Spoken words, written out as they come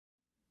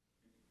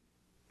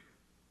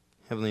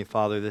Heavenly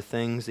Father, the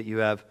things that you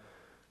have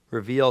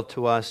revealed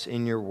to us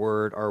in your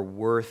word are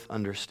worth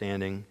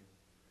understanding.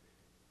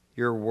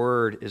 Your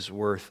word is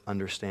worth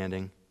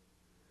understanding.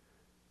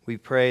 We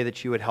pray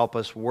that you would help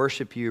us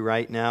worship you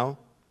right now,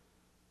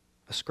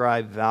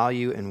 ascribe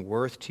value and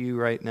worth to you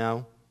right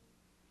now,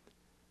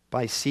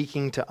 by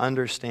seeking to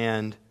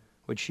understand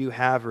what you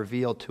have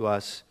revealed to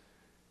us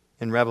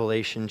in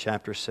Revelation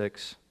chapter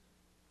 6.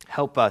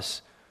 Help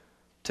us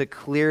to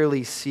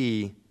clearly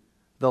see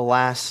the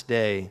last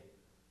day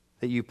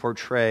that you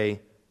portray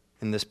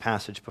in this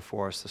passage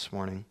before us this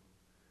morning.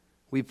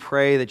 We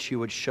pray that you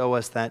would show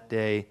us that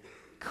day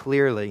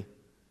clearly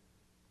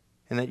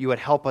and that you would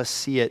help us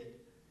see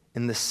it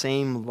in the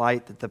same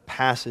light that the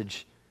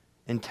passage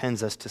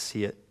intends us to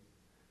see it.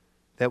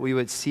 That we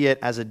would see it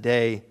as a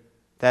day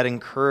that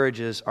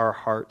encourages our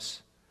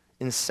hearts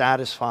and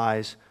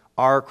satisfies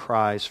our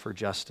cries for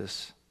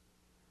justice.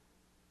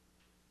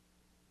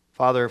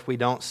 Father, if we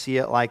don't see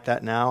it like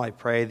that now, I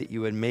pray that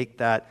you would make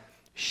that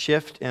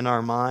shift in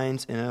our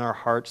minds and in our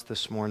hearts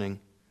this morning.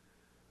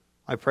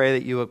 I pray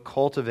that you would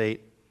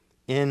cultivate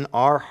in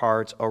our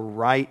hearts a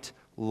right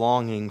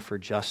longing for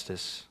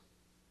justice.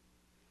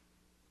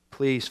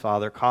 Please,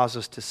 Father, cause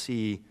us to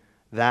see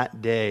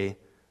that day,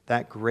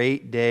 that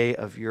great day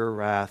of your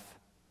wrath,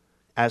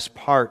 as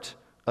part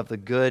of the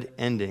good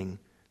ending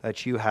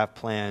that you have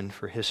planned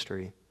for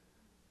history.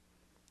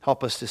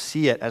 Help us to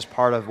see it as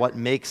part of what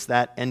makes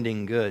that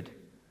ending good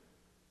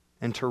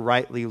and to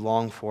rightly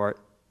long for it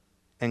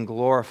and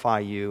glorify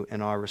you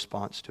in our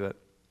response to it.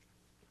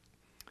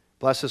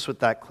 Bless us with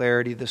that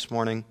clarity this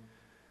morning.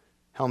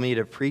 Help me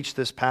to preach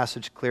this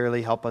passage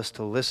clearly. Help us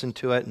to listen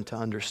to it and to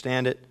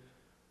understand it.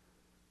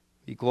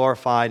 Be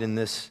glorified in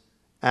this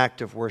act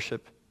of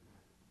worship.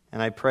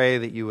 And I pray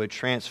that you would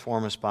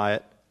transform us by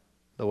it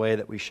the way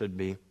that we should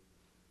be.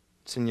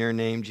 It's in your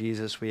name,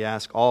 Jesus, we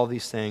ask all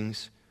these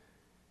things.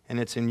 And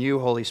it's in you,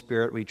 Holy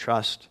Spirit, we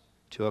trust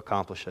to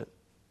accomplish it.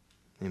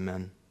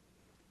 Amen.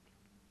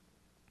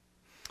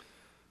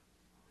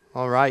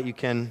 All right, you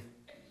can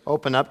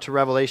open up to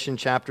Revelation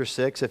chapter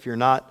 6 if you're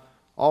not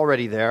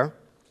already there.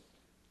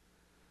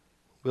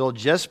 We'll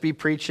just be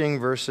preaching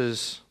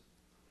verses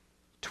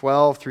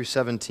 12 through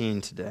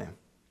 17 today.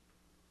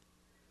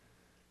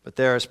 But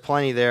there is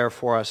plenty there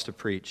for us to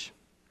preach.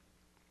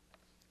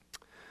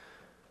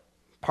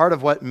 Part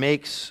of what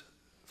makes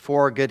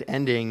for a good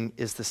ending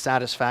is the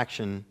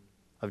satisfaction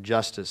of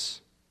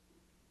justice.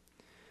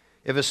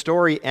 If a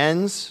story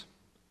ends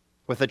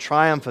with a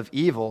triumph of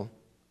evil,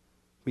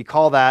 we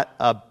call that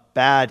a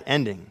bad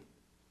ending,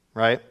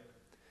 right?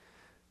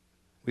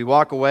 We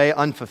walk away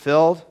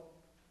unfulfilled.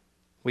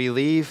 We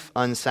leave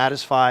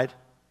unsatisfied.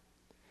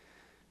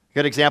 A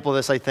good example of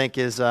this, I think,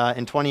 is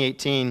in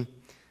 2018,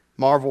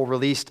 Marvel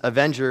released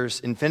Avengers: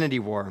 Infinity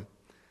War.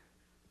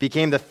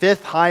 Became the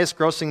 5th highest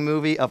grossing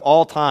movie of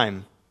all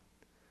time.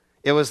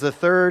 It was the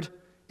 3rd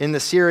in the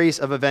series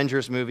of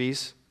Avengers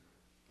movies,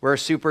 where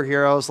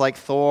superheroes like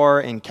Thor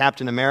and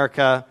Captain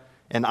America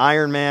and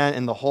Iron Man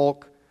and the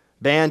Hulk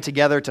band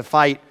together to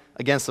fight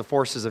against the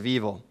forces of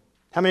evil.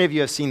 How many of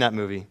you have seen that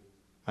movie?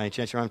 By any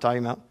chance you know what I'm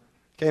talking about?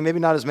 Okay, maybe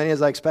not as many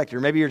as I expected,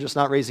 or maybe you're just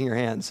not raising your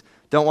hands.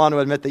 Don't want to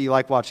admit that you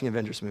like watching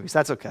Avengers movies.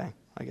 That's okay.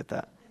 I get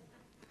that.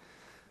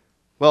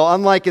 Well,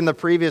 unlike in the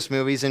previous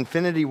movies,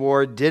 Infinity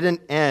War didn't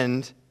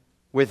end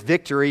with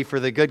victory for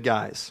the good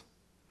guys.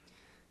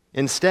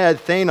 Instead,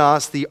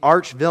 Thanos, the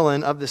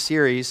arch-villain of the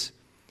series,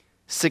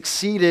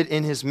 succeeded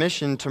in his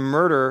mission to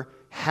murder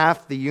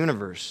half the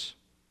universe.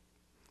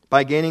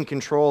 By gaining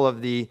control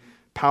of the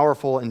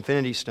powerful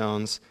Infinity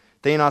Stones,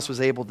 Thanos was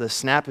able to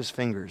snap his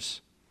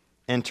fingers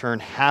and turn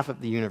half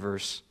of the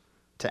universe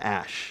to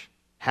ash,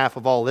 half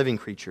of all living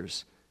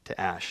creatures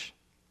to ash.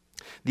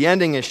 The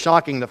ending is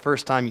shocking the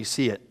first time you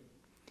see it.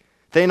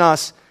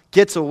 Thanos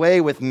gets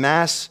away with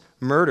mass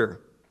murder,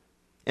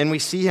 and we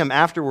see him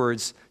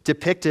afterwards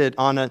depicted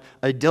on an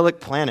idyllic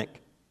planet,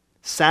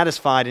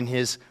 satisfied in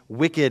his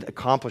wicked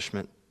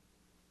accomplishment.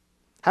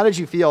 How did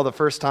you feel the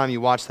first time you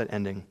watched that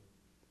ending?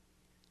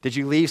 Did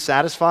you leave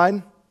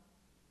satisfied?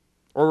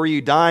 Or were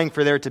you dying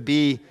for there to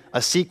be a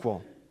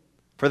sequel,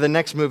 for the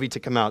next movie to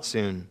come out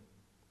soon?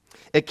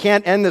 It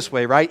can't end this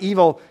way, right?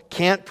 Evil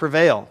can't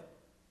prevail.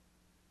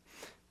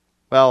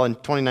 Well, in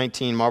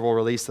 2019, Marvel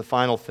released the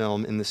final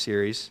film in the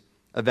series,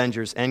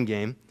 Avengers: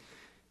 Endgame,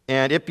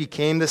 and it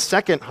became the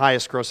 2nd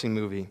highest grossing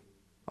movie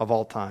of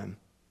all time.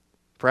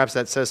 Perhaps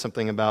that says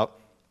something about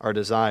our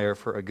desire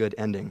for a good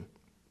ending.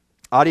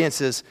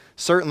 Audiences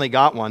certainly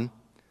got one.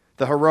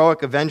 The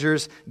heroic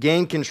Avengers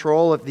gained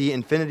control of the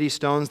Infinity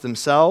Stones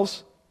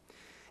themselves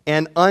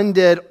and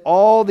undid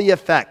all the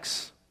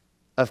effects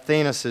of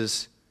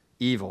Thanos'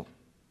 evil.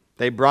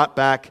 They brought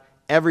back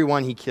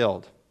everyone he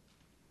killed.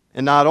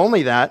 And not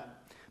only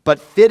that, but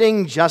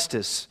fitting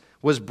justice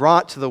was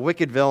brought to the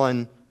wicked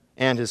villain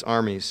and his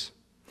armies.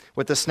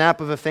 With the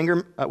snap of a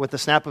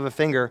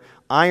finger,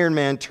 Iron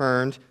Man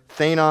turned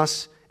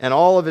Thanos and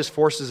all of his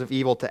forces of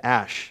evil to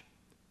ash,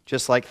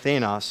 just like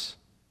Thanos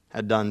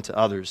had done to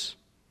others.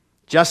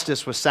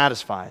 Justice was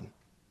satisfied.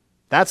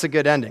 That's a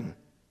good ending.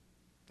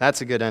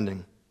 That's a good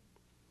ending.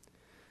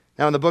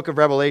 Now, in the book of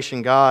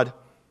Revelation, God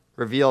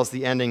reveals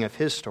the ending of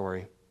his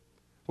story,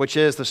 which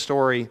is the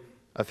story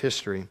of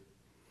history.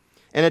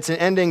 And it's an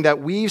ending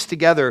that weaves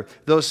together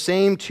those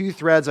same two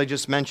threads I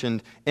just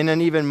mentioned in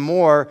an even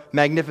more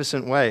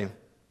magnificent way.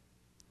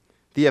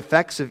 The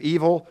effects of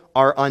evil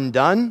are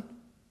undone,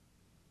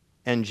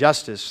 and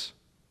justice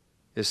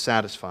is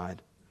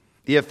satisfied.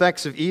 The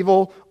effects of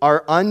evil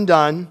are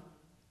undone,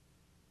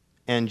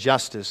 and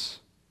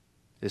justice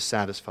is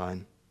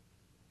satisfied.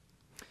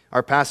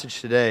 Our passage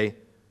today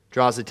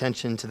draws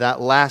attention to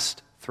that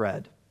last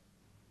thread,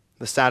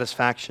 the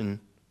satisfaction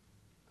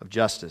of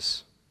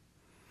justice.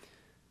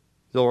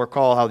 You'll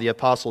recall how the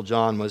Apostle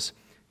John was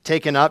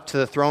taken up to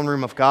the throne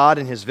room of God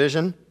in his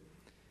vision.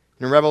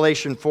 In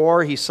Revelation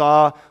 4, he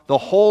saw the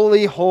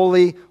holy,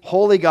 holy,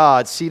 holy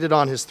God seated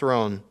on his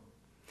throne.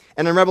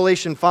 And in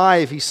Revelation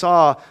 5, he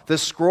saw the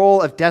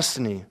scroll of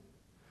destiny,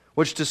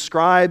 which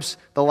describes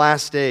the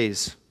last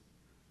days,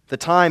 the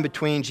time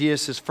between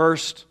Jesus'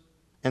 first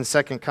and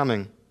second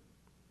coming.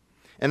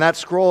 And that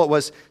scroll, it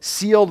was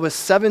sealed with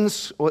seven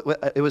seals.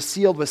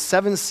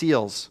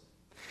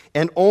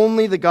 And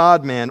only the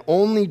God-man,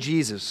 only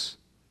Jesus,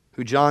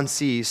 who John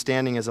sees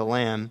standing as a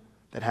lamb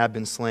that had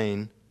been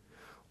slain,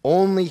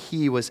 only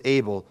he was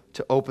able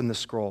to open the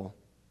scroll,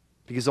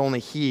 because only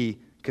he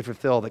could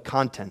fulfill the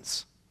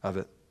contents of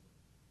it.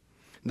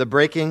 The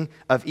breaking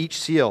of each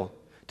seal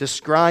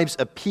describes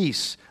a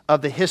piece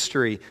of the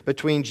history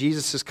between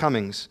Jesus'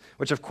 comings,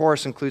 which of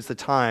course includes the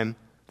time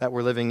that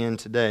we're living in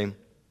today.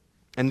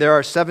 And there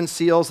are 7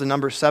 seals. The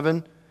number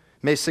 7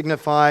 may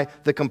signify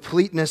the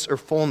completeness or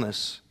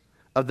fullness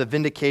of the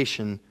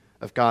vindication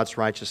of God's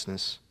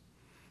righteousness.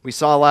 We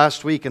saw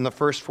last week in the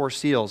first 4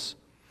 seals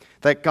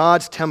that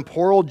God's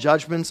temporal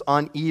judgments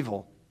on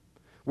evil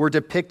were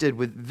depicted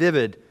with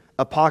vivid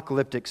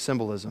apocalyptic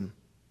symbolism.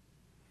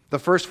 The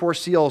first 4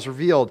 seals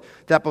revealed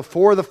that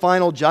before the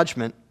final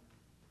judgment,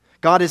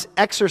 God is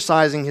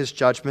exercising his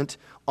judgment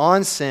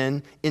on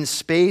sin in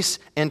space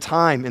and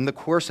time in the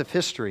course of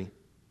history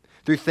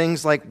through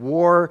things like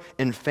war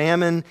and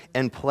famine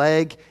and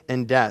plague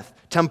and death,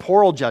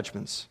 temporal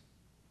judgments,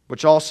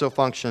 which also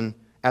function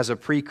as a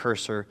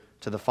precursor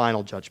to the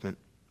final judgment.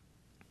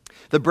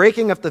 The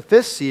breaking of the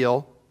 5th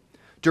seal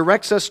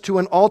directs us to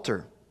an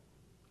altar.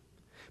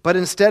 But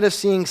instead of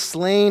seeing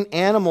slain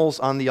animals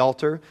on the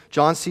altar,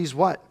 John sees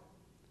what?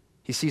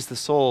 He sees the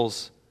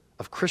souls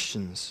of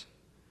Christians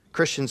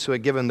who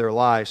had given their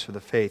lives for the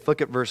faith. Look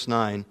at verse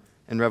 9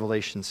 in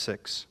Revelation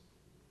 6.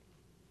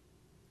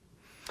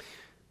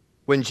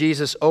 When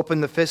Jesus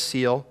opened the 5th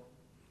seal,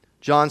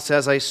 John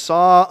says, I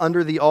saw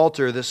under the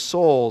altar the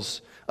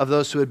souls of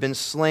those who had been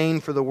slain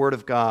for the word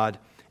of God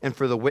and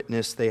for the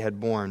witness they had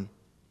borne.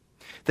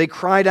 They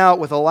cried out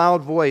with a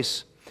loud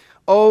voice,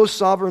 O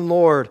sovereign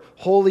Lord,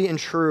 holy and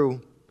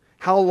true,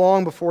 how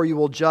long before you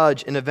will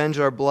judge and avenge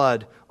our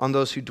blood on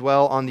those who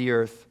dwell on the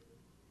earth?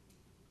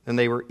 Then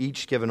they were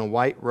each given a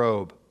white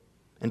robe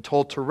and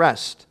told to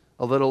rest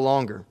a little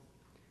longer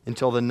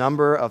until the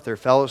number of their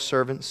fellow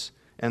servants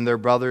and their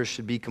brothers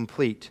should be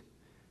complete,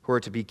 who are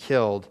to be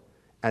killed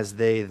as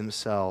they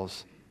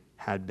themselves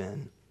had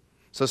been.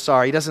 So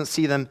sorry, he doesn't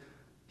see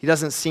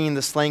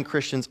the slain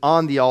Christians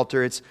on the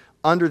altar. It's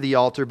under the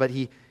altar, but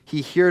he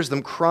hears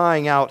them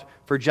crying out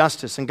for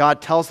justice, and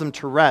God tells them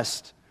to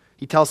rest.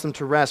 He tells them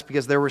to rest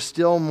because there were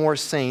still more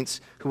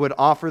saints who would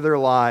offer their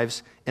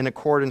lives in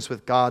accordance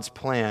with God's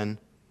plan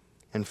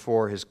and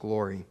for his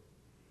glory.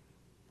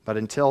 But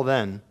until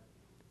then,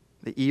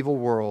 the evil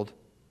world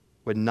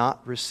would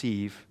not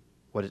receive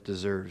what it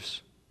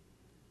deserves.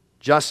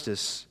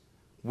 Justice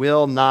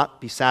will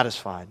not be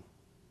satisfied.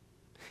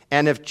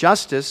 And if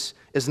justice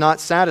is not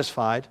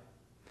satisfied,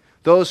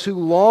 those who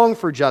long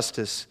for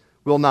justice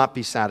will not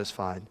be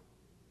satisfied.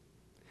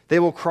 They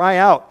will cry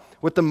out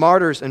with the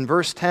martyrs in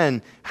verse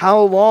 10,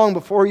 how long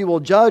before you will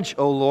judge,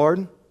 O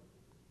Lord?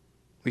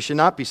 We should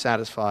not be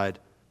satisfied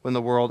when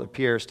the world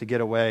appears to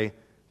get away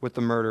with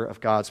the murder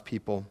of God's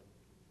people.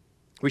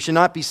 We should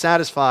not be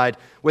satisfied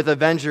with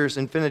Avengers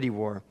Infinity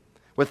War,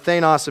 with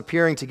Thanos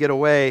appearing to get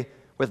away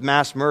with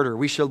mass murder.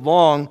 We should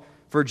long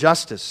for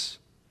justice.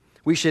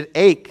 We should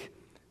ache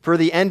for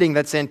the ending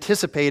that's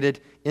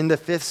anticipated in the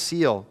 5th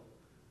seal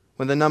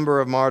when the number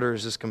of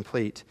martyrs is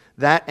complete.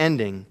 That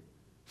ending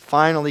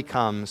finally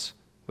comes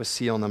with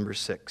seal number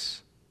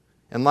 6.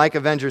 And like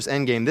Avengers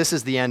Endgame, this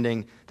is the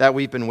ending that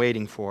we've been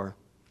waiting for.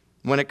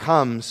 When it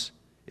comes,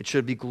 it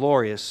should be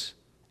glorious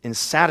and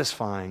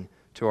satisfying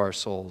to our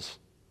souls.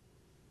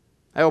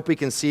 I hope we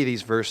can see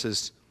these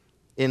verses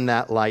in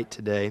that light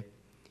today. It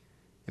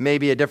may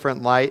be a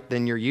different light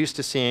than you're used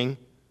to seeing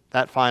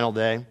that final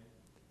day,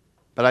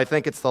 but I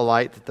think it's the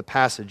light that the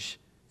passage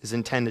is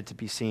intended to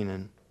be seen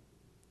in.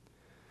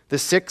 The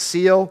 6th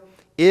seal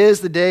is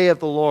the day of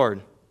the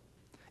Lord.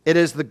 It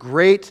is the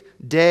great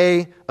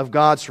day of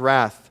God's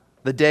wrath,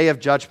 the day of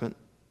judgment.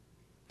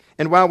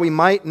 And while we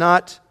might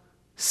not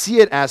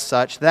see it as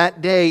such,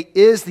 that day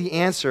is the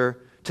answer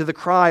to the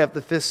cry of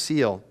the 5th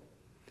seal.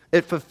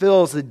 It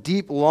fulfills the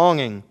deep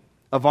longing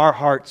of our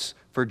hearts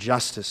for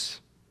justice.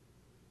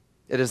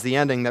 It is the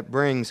ending that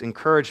brings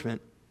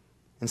encouragement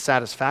and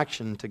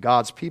satisfaction to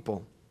God's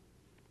people.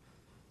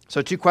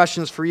 So 2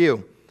 questions for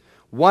you.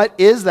 What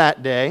is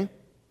that day,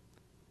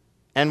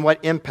 and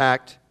what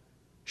impact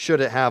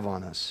should it have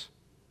on us?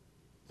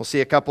 We'll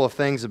see a couple of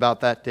things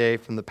about that day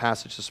from the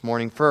passage this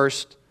morning.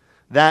 First,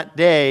 that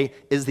day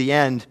is the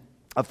end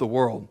of the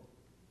world.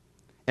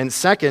 And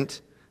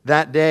second,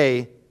 that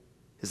day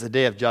is the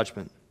day of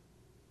judgment.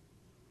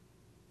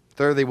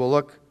 Thirdly, we'll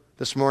look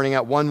this morning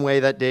at one way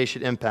that day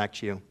should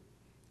impact you.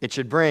 It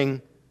should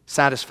bring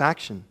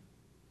satisfaction.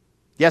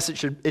 Yes,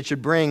 it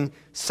should bring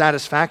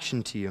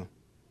satisfaction to you.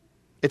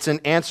 It's an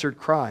answered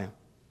cry.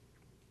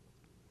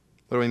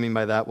 What do we mean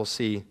by that? We'll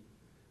see in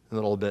a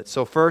little bit.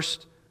 So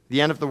first, the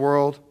end of the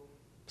world.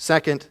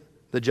 Second,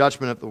 the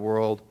judgment of the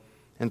world.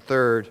 And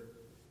third,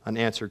 an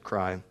answered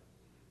cry.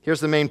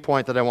 Here's the main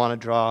point that I want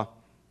to draw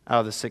out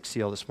of the 6th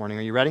seal this morning.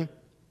 Are you ready?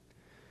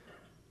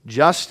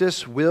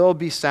 Justice will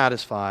be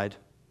satisfied,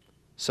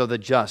 so the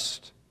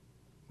just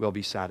will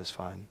be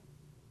satisfied.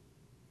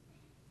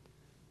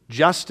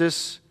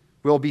 Justice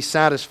will be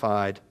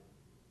satisfied,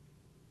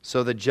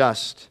 so the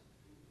just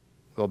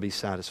will be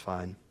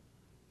satisfied.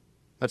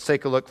 Let's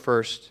take a look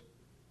first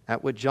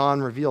at what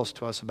John reveals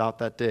to us about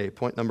that day.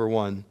 Point number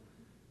 1,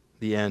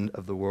 the end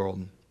of the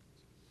world.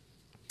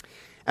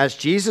 As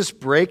Jesus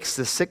breaks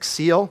the 6th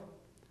seal,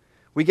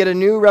 we get a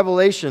new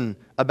revelation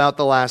about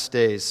the last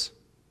days.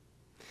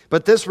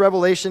 But this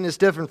revelation is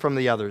different from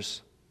the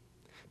others,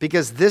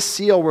 because this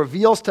seal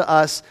reveals to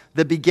us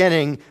the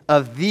beginning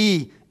of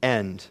the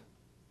end.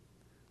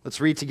 Let's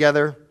read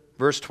together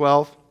verse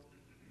 12.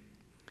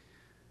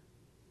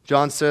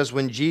 John says,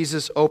 "When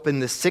Jesus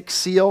opened the 6th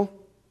seal,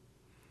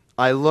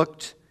 I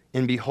looked,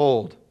 and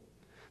behold,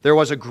 there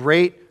was a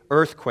great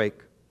earthquake,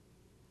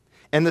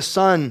 and the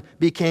sun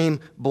became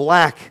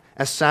black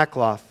as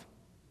sackcloth.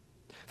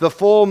 The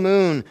full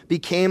moon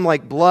became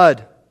like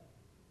blood,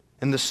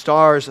 and the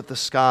stars of the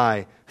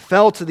sky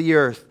fell to the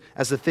earth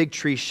as the fig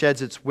tree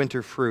sheds its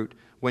winter fruit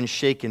when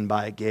shaken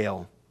by a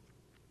gale.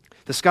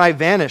 The sky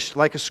vanished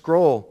like a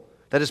scroll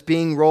that is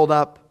being rolled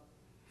up,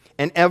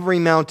 and every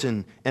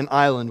mountain and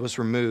island was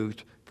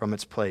removed from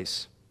its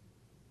place."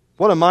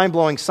 What a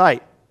mind-blowing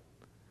sight.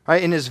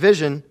 Right? In his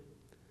vision,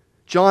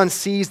 John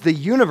sees the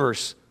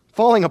universe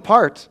falling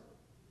apart.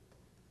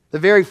 The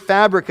very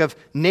fabric of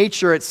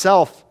nature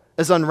itself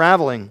is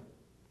unraveling.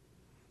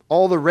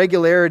 All the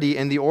regularity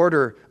and the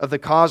order of the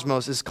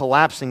cosmos is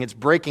collapsing. It's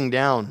breaking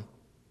down.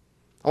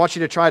 I want you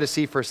to try to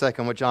see for a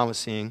second what John was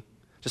seeing.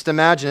 Just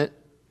imagine it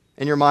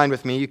in your mind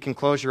with me. You can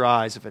close your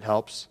eyes if it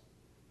helps.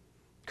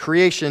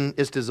 Creation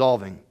is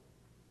dissolving.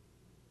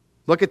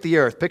 Look at the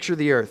earth. Picture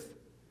the earth.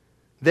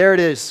 There it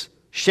is,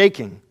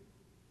 shaking.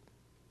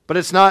 But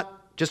it's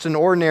not just an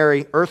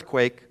ordinary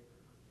earthquake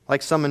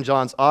like some in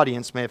John's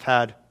audience may have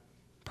had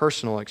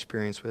personal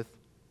experience with.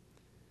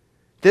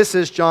 This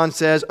is, John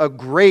says, a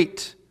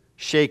great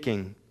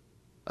shaking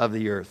of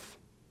the earth.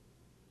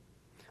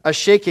 A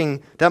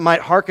shaking that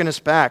might hearken us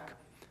back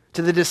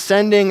to the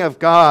descending of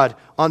God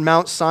on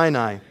Mount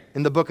Sinai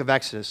in the book of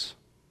Exodus.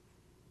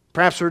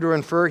 Perhaps we're to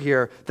infer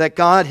here that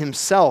God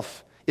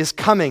himself is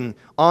coming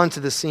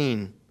onto the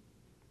scene.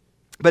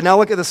 But now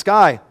look at the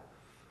sky.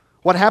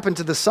 What happened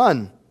to the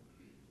sun?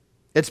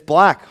 It's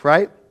black,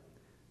 right?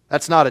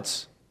 That's not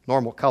its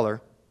normal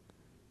color.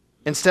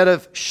 Instead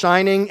of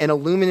shining and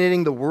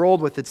illuminating the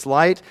world with its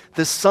light,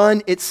 the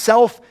sun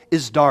itself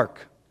is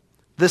dark.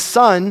 The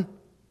sun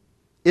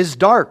is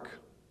dark.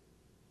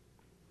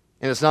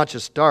 And it's not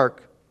just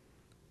dark.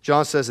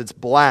 John says it's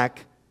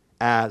black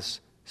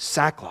as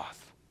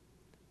sackcloth.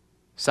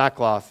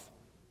 Sackcloth,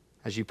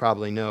 as you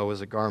probably know, is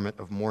a garment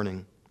of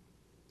mourning.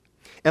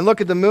 And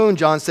look at the moon,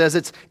 John says,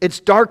 it's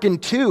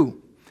darkened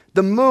too.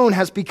 The moon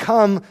has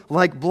become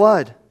like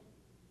blood.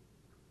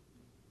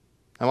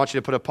 I want you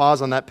to put a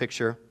pause on that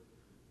picture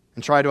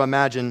and try to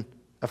imagine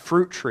a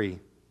fruit tree,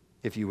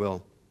 if you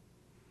will.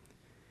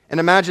 And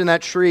imagine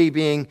that tree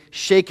being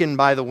shaken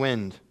by the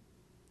wind.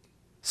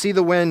 See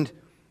the wind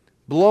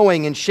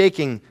blowing and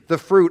shaking the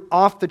fruit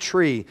off the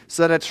tree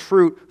so that its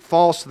fruit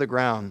falls to the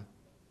ground.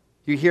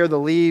 You hear the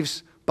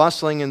leaves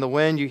bustling in the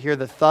wind. You hear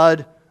the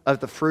thud of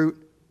the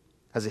fruit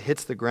as it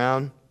hits the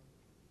ground.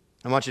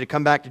 I want you to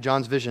come back to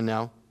John's vision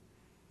now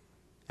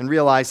and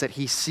realize that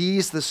he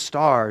sees the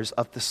stars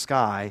of the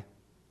sky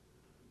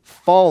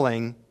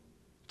falling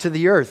to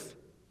the earth.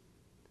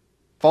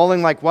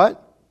 Falling like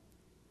what?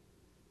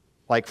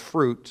 Like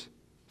fruit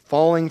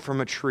falling from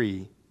a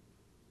tree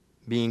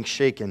being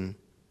shaken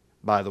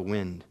by the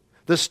wind.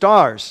 The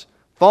stars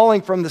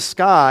falling from the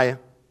sky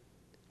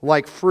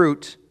like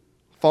fruit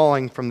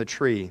falling from the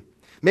tree.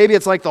 Maybe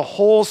it's like the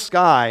whole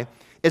sky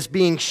is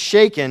being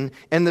shaken,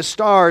 and the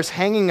stars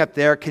hanging up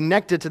there,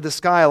 connected to the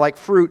sky like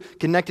fruit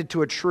connected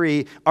to a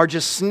tree, are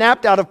just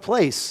snapped out of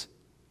place,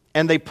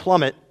 and they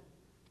plummet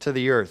to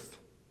the earth.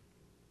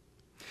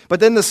 But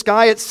then the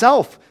sky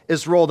itself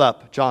is rolled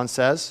up, John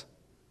says.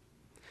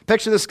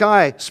 Picture the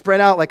sky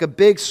spread out like a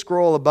big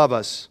scroll above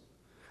us,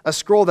 a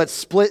scroll that's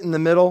split in the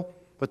middle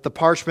with the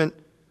parchment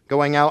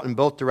going out in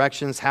both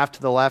directions, half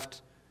to the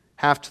left,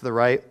 half to the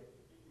right.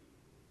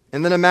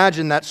 And then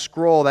imagine that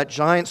scroll, that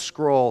giant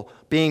scroll,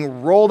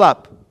 being rolled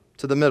up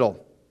to the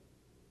middle.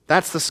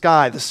 That's the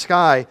sky. The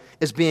sky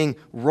is being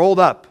rolled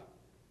up.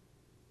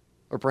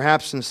 Or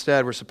perhaps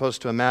instead we're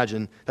supposed to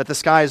imagine that the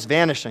sky is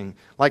vanishing,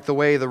 like the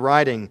way the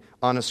writing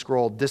on a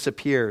scroll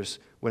disappears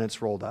when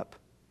it's rolled up.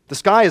 The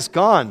sky is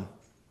gone.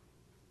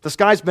 The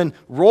sky's been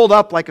rolled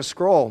up like a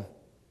scroll.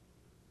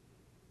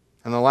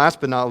 And then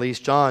last but not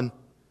least, John,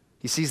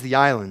 he sees the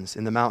islands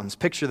in the mountains.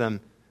 Picture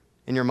them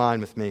in your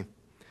mind with me.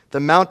 The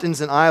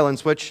mountains and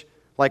islands, which,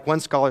 like one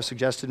scholar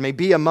suggested, may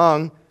be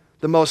among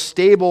the most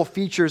stable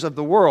features of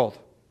the world.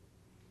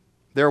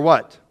 They're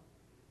what?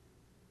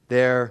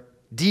 They're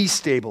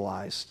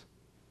destabilized.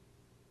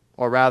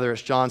 Or rather,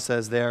 as John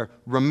says, they're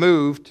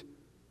removed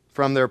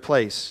from their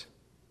place.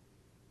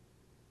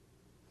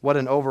 What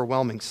an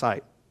overwhelming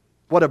sight.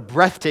 What a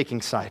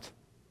breathtaking sight.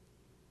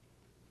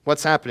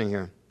 What's happening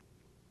here?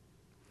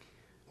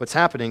 What's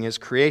happening is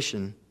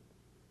creation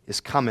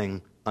is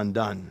coming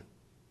undone.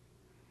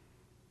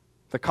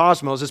 The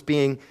cosmos is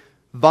being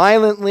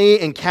violently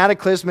and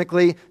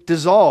cataclysmically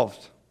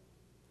dissolved.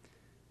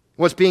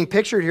 What's being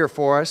pictured here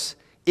for us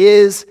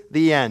is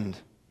the end.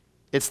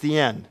 It's the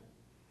end.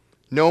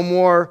 No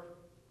more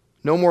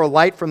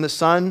light from the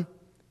sun,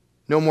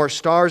 no more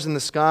stars in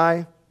the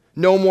sky,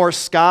 no more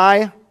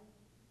sky.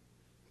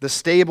 The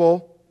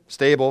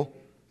stable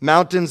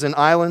mountains and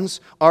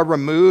islands are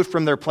removed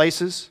from their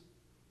places.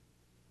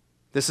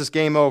 This is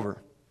game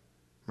over,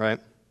 right?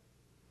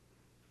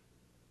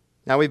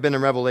 Now we've been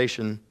in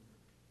Revelation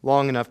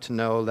long enough to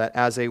know that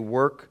as a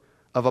work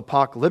of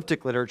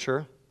apocalyptic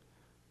literature,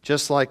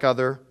 just like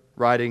other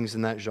writings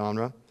in that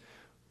genre,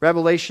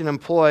 Revelation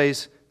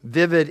employs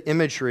vivid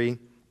imagery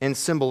and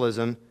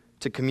symbolism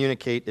to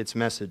communicate its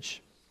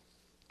message.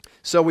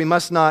 So we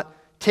must not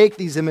take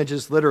these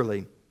images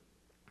literally.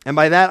 And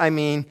by that I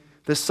mean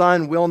the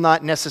sun will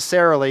not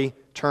necessarily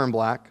turn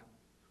black,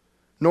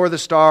 nor the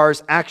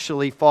stars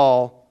actually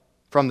fall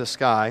from the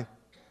sky.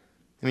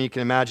 I mean, you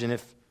can imagine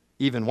if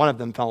even one of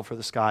them fell from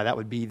the sky, that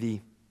would be the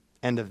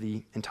end of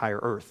the entire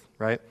earth,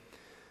 right?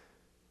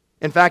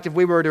 In fact, if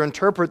we were to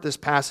interpret this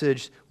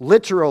passage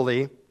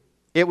literally,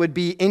 it would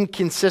be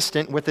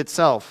inconsistent with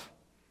itself.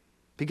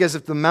 Because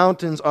if the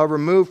mountains are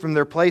removed from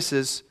their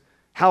places,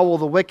 how will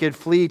the wicked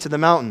flee to the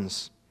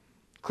mountains?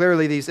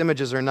 Clearly, these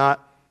images are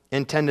not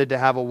intended to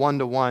have a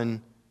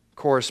one-to-one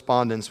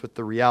correspondence with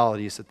the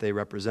realities that they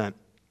represent.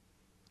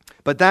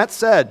 But that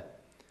said,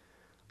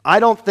 I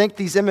don't think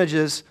these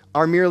images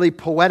are merely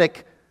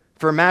poetic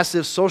for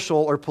massive social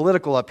or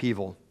political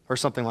upheaval or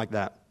something like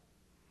that.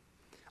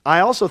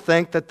 I also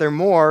think that they're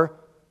more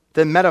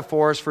than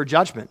metaphors for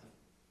judgment.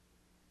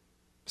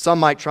 Some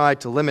might try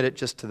to limit it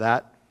just to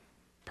that,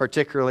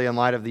 particularly in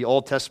light of the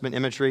Old Testament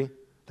imagery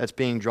that's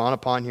being drawn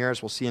upon here,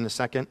 as we'll see in a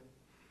second,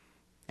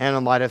 and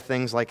in light of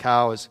things like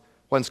how, as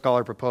one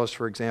scholar proposed,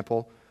 for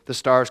example, the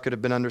stars could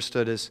have been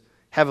understood as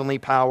heavenly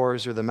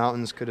powers, or the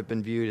mountains could have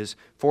been viewed as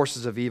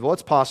forces of evil.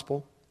 It's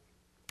possible.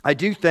 I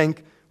do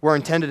think we're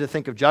intended to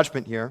think of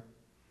judgment here.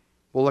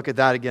 We'll look at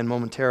that again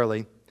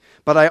momentarily.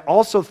 But I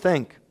also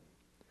think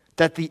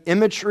that the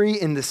imagery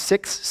in the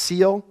sixth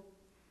seal,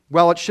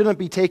 while it shouldn't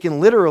be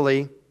taken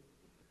literally,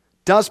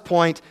 does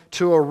point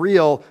to a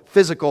real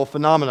physical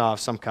phenomena of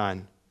some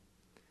kind.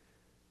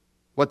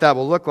 What that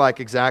will look like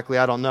exactly,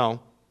 I don't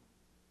know.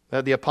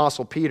 The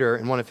Apostle Peter,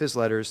 in one of his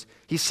letters,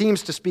 he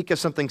seems to speak of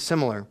something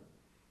similar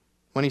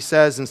when he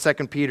says in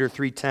 2 Peter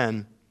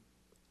 3:10,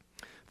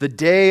 "The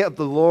day of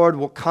the Lord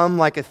will come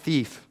like a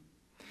thief,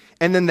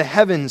 and then the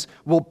heavens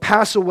will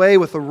pass away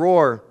with a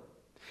roar,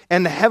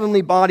 and the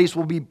heavenly bodies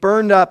will be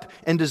burned up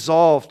and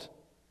dissolved,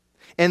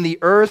 and the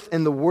earth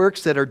and the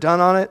works that are done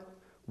on it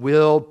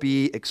will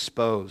be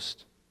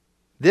exposed."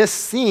 This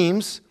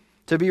seems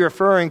to be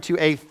referring to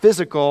a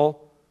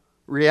physical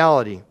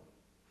reality,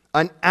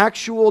 an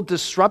actual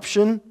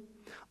disruption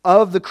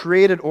of the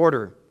created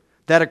order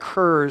that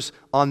occurs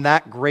on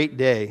that great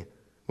day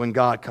when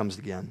God comes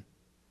again.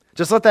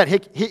 Just let that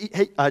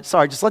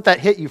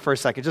hit you for a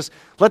second. Just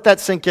let that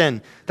sink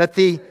in. That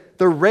the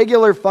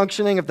regular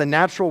functioning of the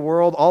natural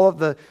world, all of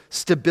the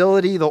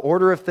stability, the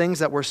order of things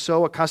that we're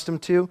so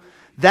accustomed to,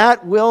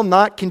 that will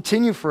not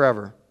continue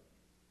forever.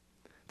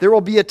 There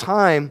will be a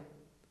time,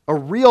 a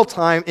real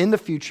time in the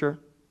future,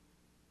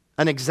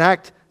 an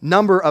exact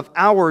number of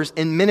hours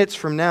and minutes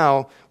from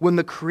now, when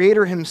the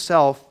Creator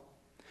himself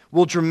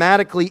will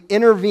dramatically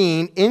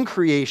intervene in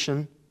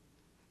creation,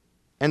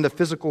 and the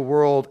physical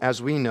world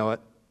as we know it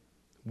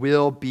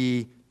will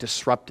be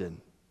disrupted.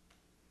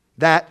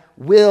 That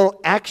will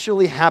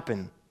actually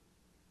happen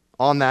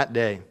on that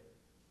day.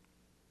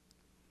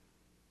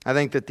 I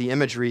think that the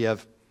imagery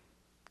of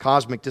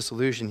cosmic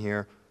dissolution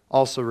here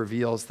also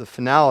reveals the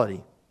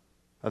finality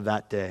of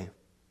that day.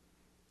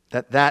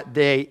 That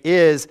day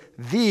is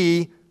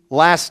the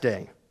last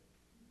day.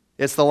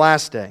 It's the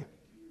last day.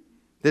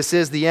 This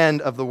is the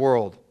end of the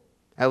world,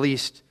 at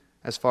least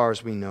as far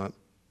as we know it.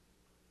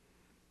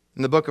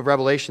 In the book of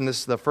Revelation, this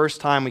is the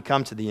first time we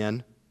come to the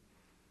end.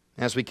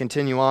 As we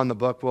continue on the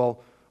book,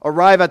 we'll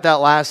arrive at that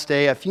last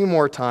day a few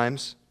more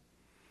times.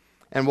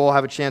 and we'll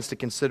have a chance to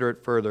consider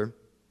it further.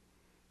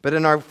 But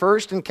in our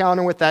first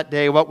encounter with that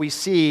day, what we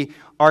see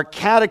are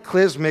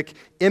cataclysmic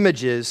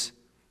images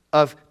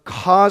of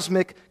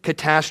cosmic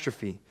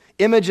catastrophe.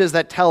 Images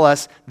that tell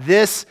us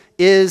this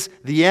is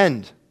the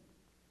end.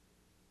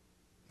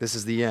 This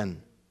is the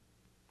end.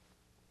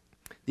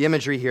 The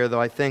imagery here,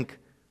 though, I think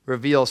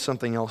reveals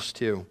something else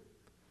too.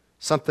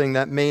 Something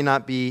that may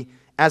not be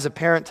as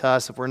apparent to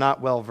us if we're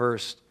not well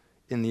versed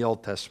in the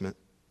Old Testament.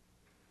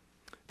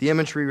 The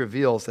imagery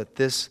reveals that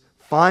this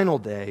final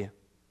day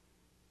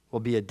will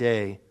be a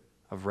day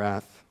of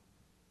wrath.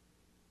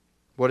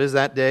 What is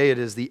that day? It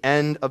is the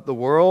end of the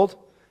world,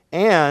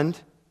 and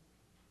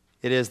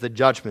it is the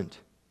judgment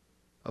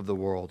of the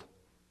world.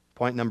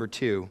 Point number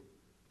 2,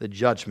 the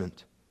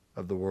judgment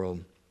of the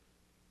world.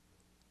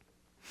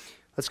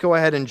 Let's go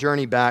ahead and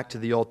journey back to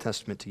the Old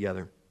Testament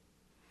together.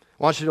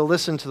 I want you to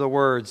listen to the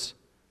words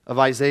of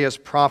Isaiah's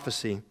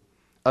prophecy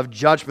of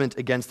judgment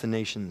against the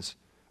nations,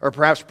 or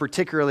perhaps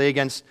particularly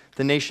against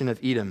the nation of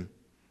Edom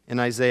in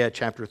Isaiah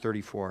chapter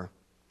 34.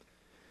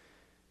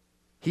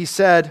 He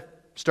said,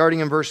 starting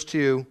in verse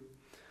 2,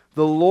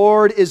 "The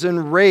Lord is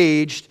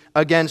enraged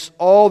against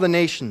all the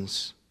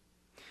nations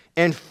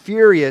and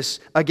furious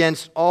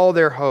against all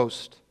their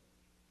host.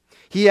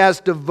 He has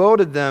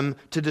devoted them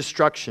to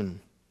destruction.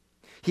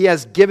 He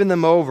has given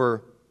them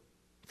over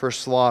for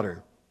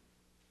slaughter.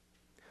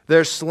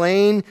 Their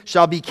slain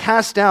shall be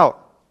cast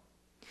out,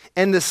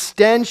 and the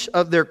stench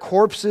of their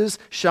corpses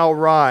shall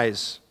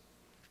rise.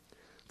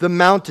 The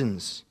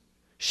mountains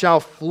shall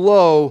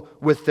flow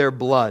with their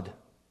blood.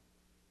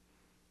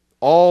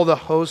 All the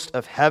host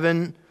of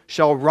heaven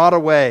shall rot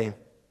away,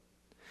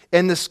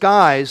 and the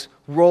skies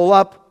roll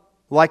up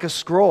like a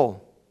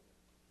scroll.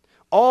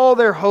 All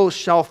their hosts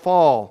shall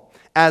fall,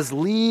 as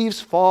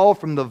leaves fall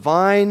from the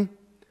vine,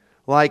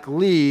 like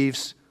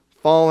leaves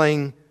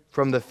falling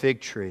from the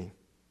fig tree."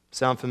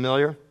 Sound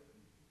familiar?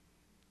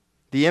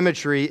 The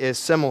imagery is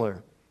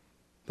similar.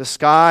 The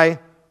sky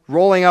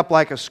rolling up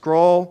like a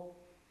scroll,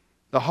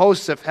 the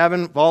hosts of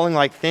heaven falling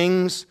like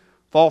things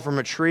fall from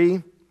a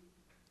tree.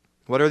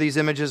 What are these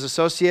images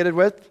associated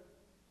with?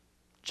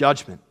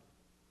 Judgment.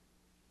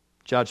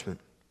 Judgment.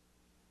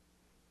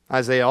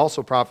 Isaiah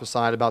also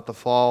prophesied about the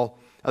fall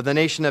of the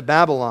nation of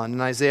Babylon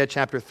in Isaiah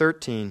chapter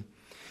 13.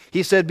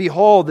 He said,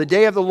 "Behold, the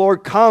day of the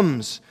Lord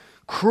comes,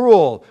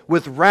 cruel,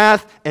 with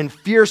wrath and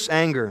fierce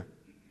anger,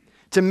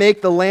 to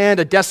make the land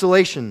a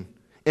desolation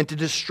and to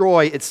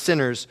destroy its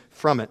sinners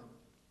from it.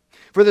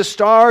 For the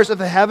stars of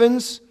the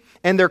heavens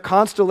and their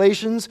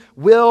constellations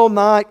will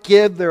not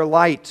give their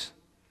light.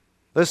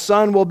 The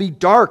sun will be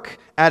dark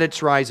at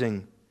its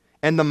rising,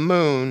 and the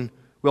moon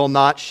will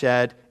not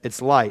shed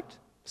its light."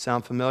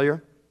 Sound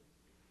familiar?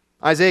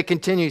 Isaiah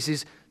continues.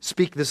 This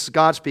is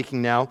God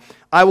speaking now.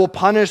 "I will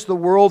punish the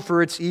world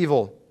for its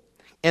evil,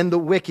 and the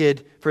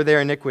wicked for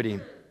their iniquity.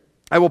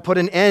 I will put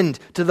an end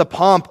to the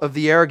pomp of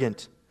the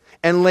arrogant,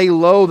 and lay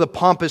low the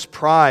pompous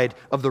pride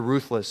of the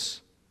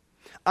ruthless.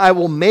 I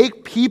will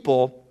make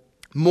people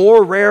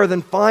more rare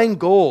than fine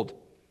gold,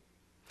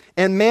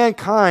 and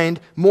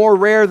mankind more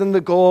rare than the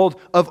gold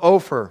of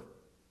Ophir.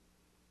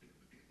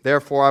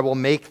 Therefore I will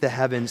make the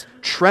heavens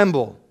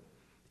tremble,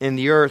 and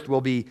the earth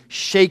will be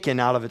shaken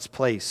out of its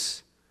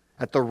place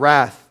at the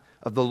wrath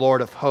of the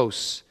Lord of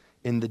hosts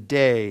in the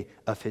day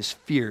of his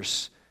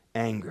fierce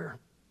anger."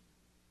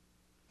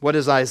 What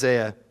is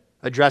Isaiah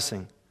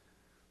addressing?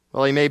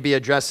 Well, he may be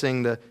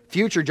addressing the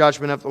future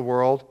judgment of the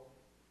world,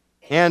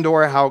 and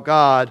or how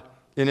God,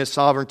 in his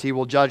sovereignty,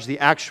 will judge the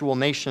actual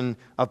nation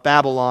of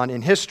Babylon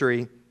in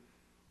history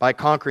by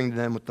conquering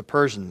them with the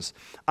Persians.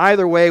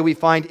 Either way, we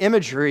find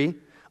imagery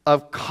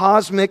of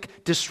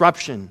cosmic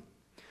disruption.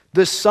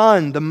 The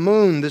sun, the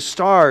moon, the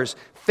stars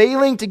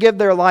failing to give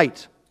their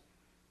light.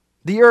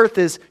 The earth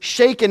is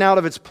shaken out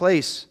of its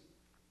place.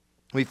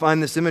 We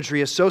find this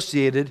imagery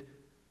associated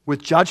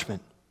with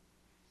judgment.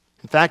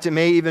 In fact, it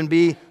may even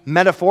be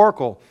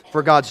metaphorical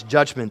for God's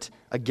judgment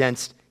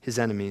against his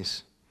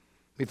enemies.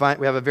 We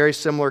have a very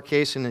similar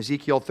case in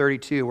Ezekiel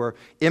 32, where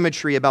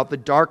imagery about the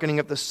darkening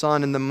of the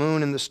sun and the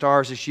moon and the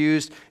stars is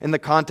used in the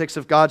context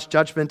of God's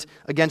judgment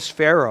against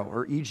Pharaoh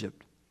or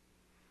Egypt.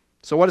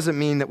 So what does it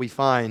mean that we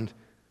find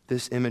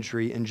this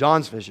imagery in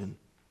John's vision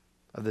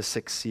of the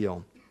sixth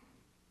seal?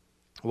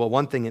 Well,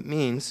 one thing it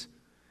means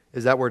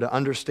is that we're to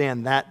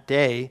understand that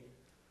day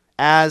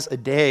as a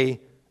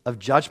day of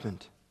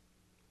judgment.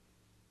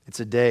 It's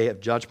a day of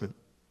judgment.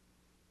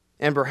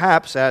 And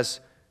perhaps,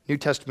 as New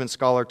Testament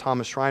scholar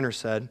Thomas Schreiner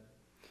said,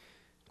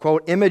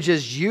 quote,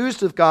 "Images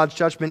used of God's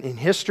judgment in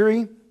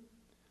history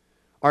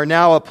are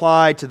now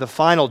applied to the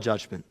final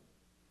judgment,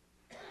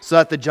 so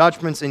that the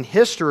judgments in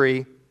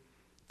history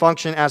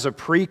function as a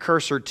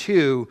precursor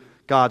to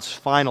God's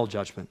final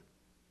judgment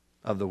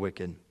of the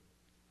wicked."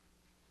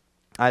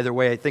 Either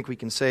way, I think we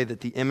can say that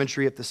the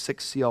imagery of the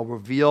sixth seal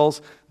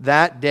reveals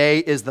that day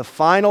is the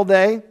final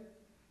day,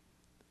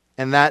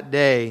 and that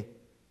day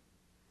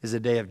is a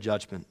day of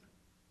judgment.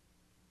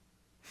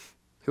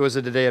 Who is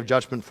it a day of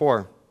judgment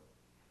for?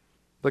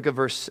 Look at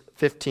verse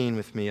 15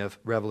 with me of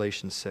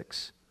Revelation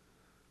 6.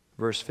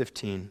 Verse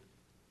 15.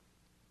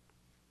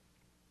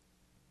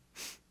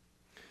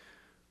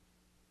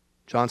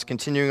 John's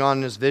continuing on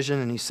in his vision,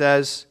 and he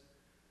says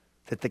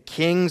that the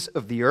kings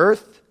of the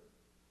earth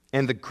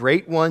and the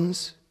great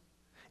ones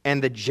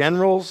and the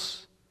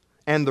generals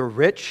and the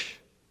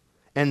rich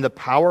and the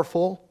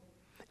powerful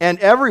and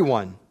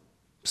everyone,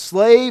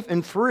 slave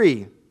and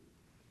free,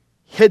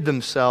 hid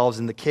themselves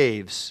in the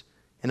caves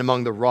and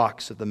among the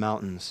rocks of the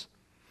mountains,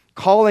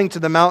 calling to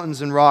the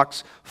mountains and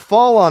rocks,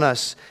 "Fall on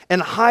us and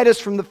hide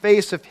us from the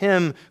face of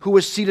him who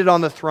was seated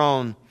on the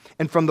throne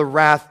and from the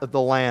wrath of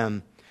the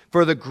Lamb.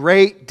 For the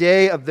great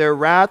day of their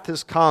wrath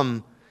has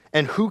come,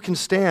 and who can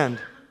stand?"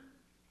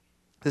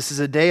 This is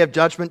a day of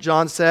judgment,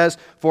 John says,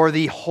 for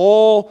the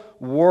whole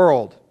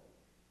world.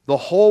 The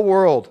whole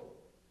world.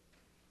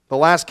 The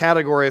last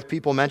category of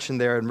people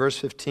mentioned there in verse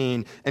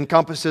 15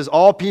 encompasses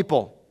all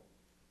people,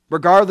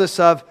 regardless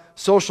of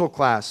social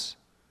class.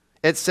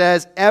 It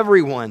says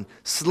everyone,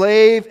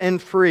 slave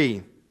and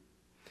free.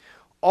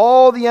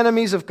 All the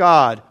enemies of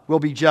God will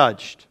be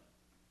judged,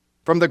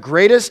 from the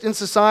greatest in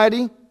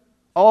society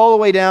all the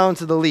way down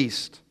to the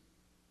least.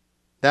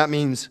 That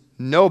means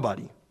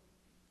nobody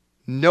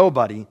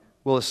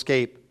will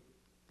escape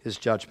his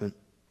judgment.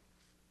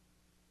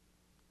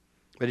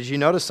 But did you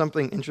notice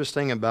something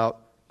interesting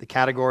about the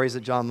categories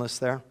that John lists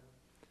there?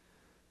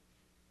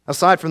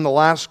 Aside from the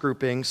last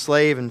grouping,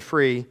 slave and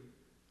free,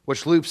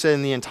 which loops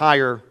in the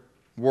entire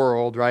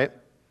world, right?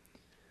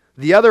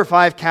 The other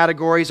 5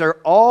 categories are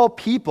all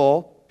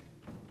people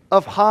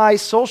of high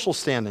social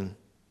standing.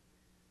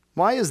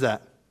 Why is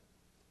that?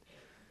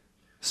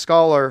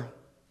 Scholar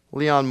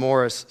Leon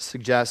Morris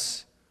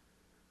suggests,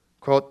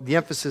 quote, "The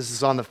emphasis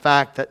is on the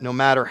fact that no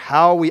matter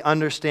how we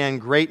understand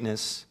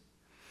greatness,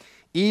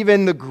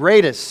 even the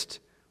greatest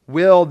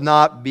will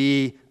not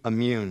be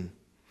immune.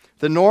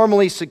 The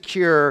normally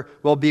secure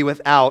will be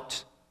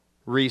without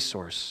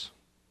resource.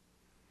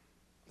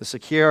 The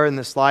secure in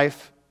this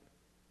life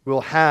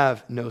will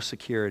have no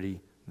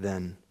security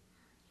then.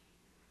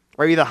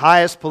 Are you the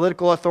highest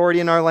political authority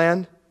in our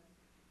land?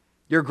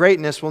 Your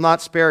greatness will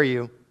not spare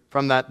you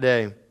from that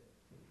day.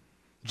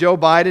 Joe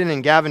Biden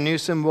and Gavin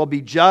Newsom will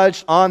be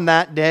judged on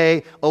that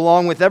day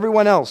along with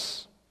everyone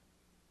else.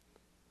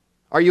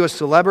 Are you a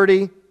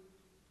celebrity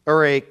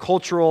or a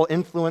cultural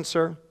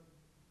influencer?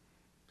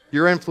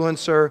 Your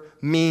influence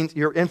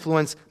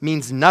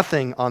means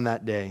nothing on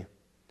that day.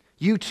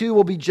 You too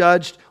will be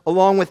judged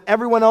along with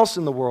everyone else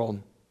in the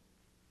world.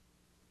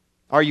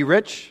 Are you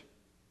rich?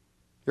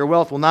 Your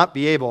wealth will not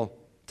be able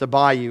to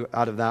buy you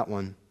out of that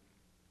one.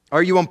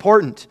 Are you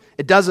important?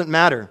 It doesn't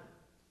matter.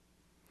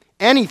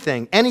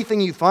 Anything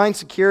you find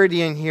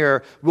security in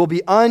here will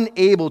be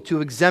unable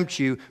to exempt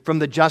you from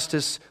the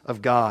justice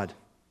of God.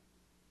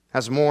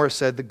 As Moore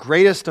said, the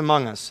greatest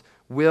among us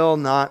will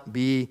not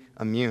be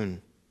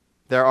immune.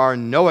 There are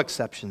no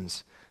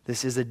exceptions.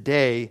 This is a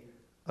day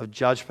of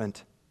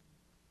judgment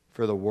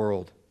for the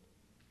world.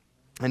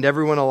 And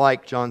everyone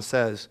alike, John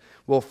says,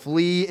 will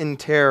flee in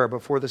terror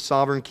before the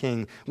sovereign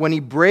king when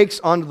he breaks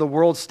onto the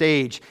world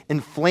stage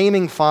in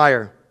flaming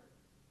fire.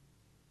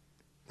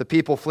 The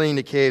people fleeing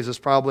to caves is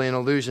probably an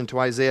allusion to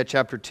Isaiah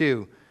chapter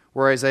 2,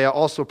 where Isaiah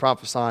also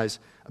prophesies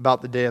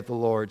about the day of the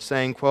Lord,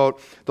 saying,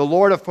 quote, "The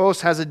Lord of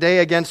hosts has a day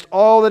against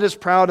all that is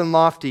proud and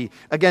lofty,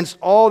 against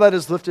all that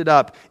is lifted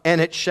up,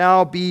 and it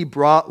shall be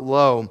brought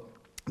low.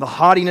 The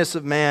haughtiness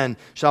of man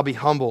shall be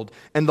humbled,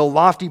 and the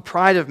lofty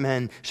pride of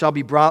men shall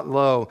be brought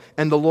low,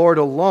 and the Lord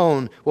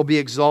alone will be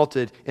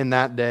exalted in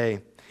that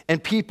day.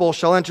 And people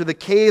shall enter the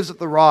caves of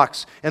the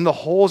rocks and the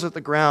holes of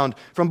the ground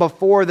from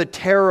before the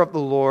terror of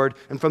the Lord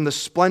and from the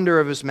splendor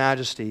of his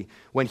majesty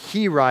when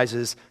he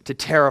rises to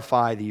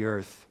terrify the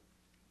earth.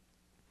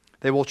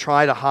 They will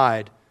try to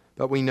hide,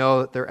 but we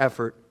know that their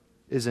effort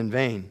is in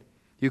vain.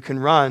 You can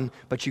run,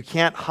 but you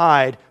can't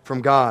hide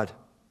from God.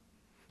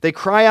 They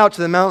cry out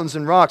to the mountains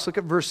and rocks." Look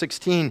at verse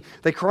 16.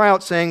 They cry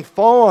out saying,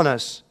 "Fall on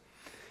us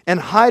and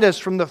hide us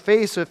from the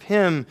face of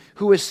him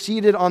who is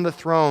seated on the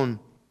throne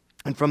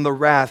and from the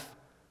wrath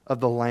of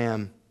the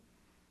Lamb."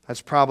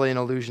 That's probably an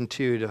allusion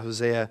too to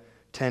Hosea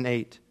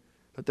 10:8.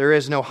 But there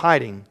is no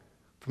hiding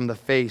from the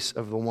face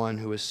of the one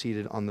who is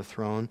seated on the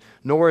throne,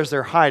 nor is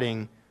there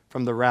hiding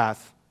from the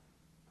wrath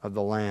of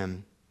the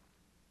Lamb.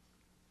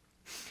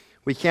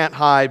 We can't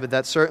hide, but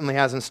that certainly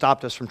hasn't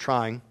stopped us from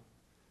trying.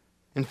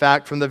 In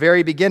fact, from the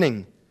very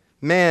beginning,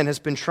 man has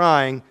been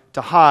trying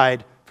to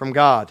hide from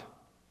God.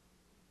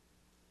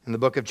 In the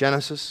book of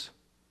Genesis,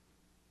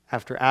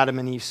 after Adam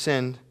and Eve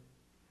sinned,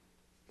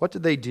 what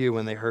did they do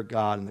when they heard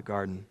God in the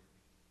garden?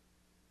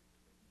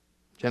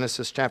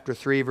 Genesis chapter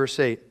 3, verse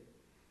 8.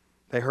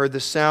 They heard the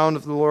sound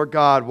of the Lord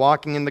God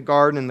walking in the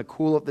garden in the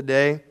cool of the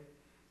day,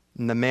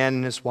 and the man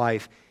and his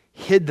wife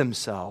hid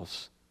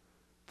themselves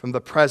from the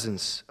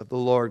presence of the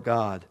Lord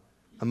God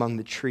among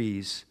the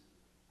trees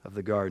of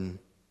the garden.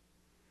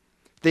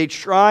 They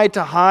tried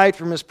to hide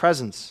from his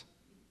presence.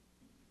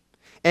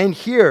 And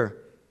here,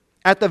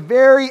 at the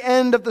very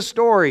end of the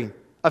story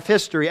of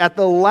history, at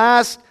the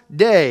last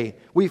day,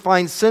 we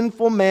find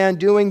sinful man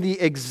doing the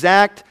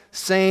exact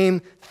same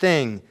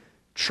thing,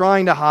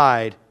 trying to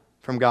hide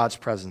from God's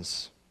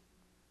presence.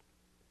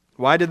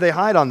 Why did they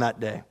hide on that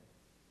day?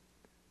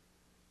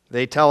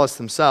 They tell us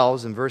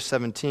themselves in verse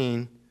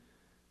 17,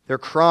 they're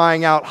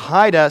crying out,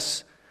 "Hide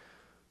us,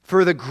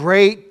 for the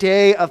great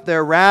day of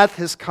their wrath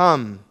has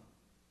come,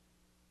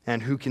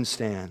 and who can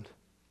stand?"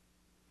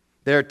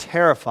 They're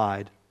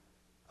terrified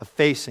of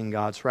facing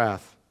God's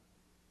wrath.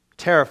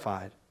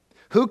 Terrified.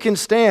 Who can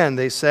stand,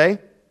 they say?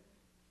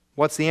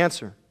 What's the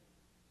answer?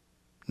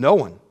 No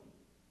one.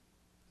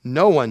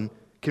 No one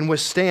can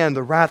withstand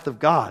the wrath of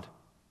God.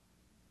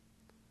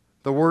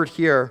 The word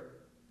here,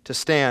 to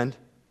stand,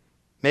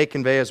 may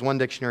convey, as one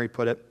dictionary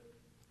put it,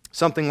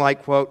 something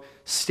like, quote,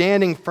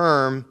 standing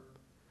firm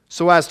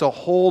so as to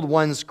hold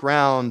one's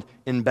ground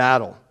in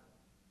battle.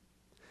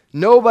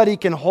 Nobody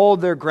can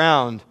hold their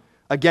ground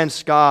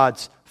against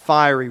God's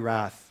fiery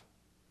wrath.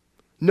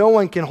 No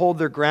one can hold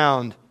their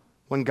ground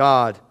when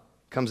God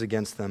comes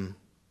against them.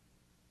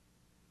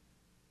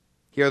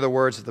 Here are the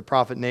words of the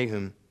prophet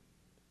Nahum.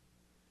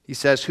 He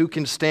says, "Who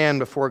can stand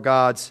before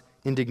God's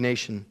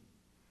indignation?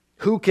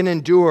 Who can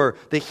endure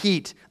the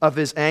heat of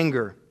his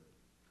anger?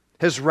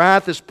 His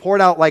wrath is poured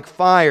out like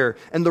fire,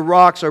 and the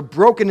rocks are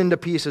broken into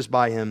pieces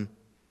by him.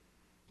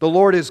 The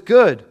Lord is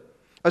good,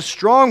 a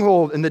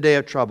stronghold in the day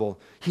of trouble.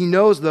 He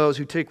knows those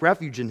who take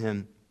refuge in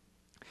him.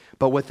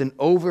 But with an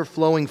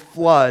overflowing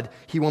flood,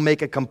 he will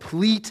make a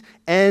complete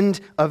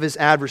end of his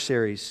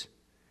adversaries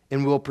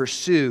and will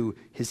pursue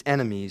his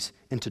enemies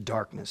into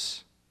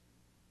darkness."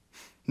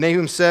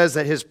 Nahum says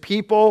that his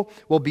people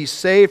will be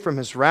saved from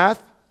his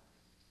wrath,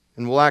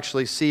 and we'll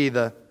actually see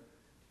the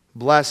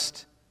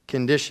blessed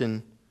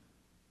condition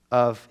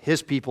of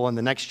his people in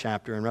the next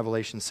chapter in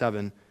Revelation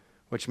 7,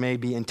 which may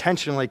be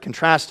intentionally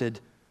contrasted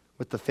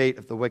with the fate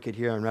of the wicked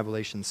here in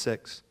Revelation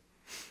 6.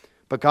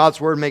 But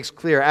God's word makes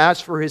clear, as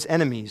for his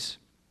enemies,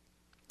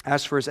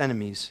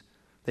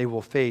 they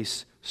will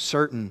face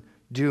certain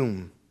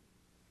doom.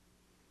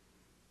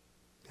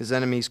 His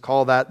enemies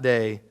call that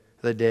day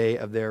the day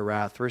of their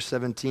wrath. Verse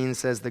 17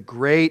 says, "The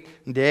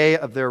great day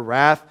of their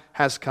wrath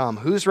has come."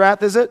 Whose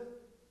wrath is it?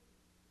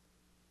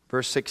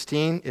 Verse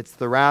 16, it's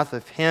the wrath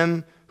of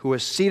him who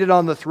is seated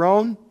on the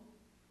throne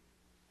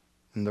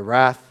and the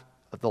wrath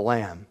of the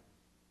Lamb,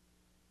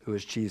 who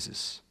is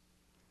Jesus.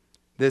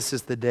 This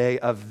is the day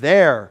of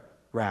their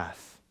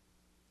wrath.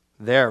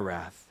 Their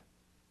wrath.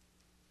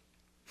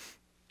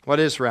 What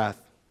is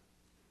wrath?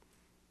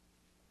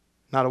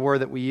 Not a word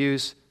that we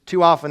use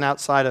too often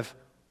outside of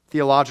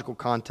theological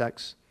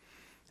context.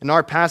 In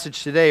our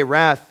passage today,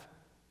 wrath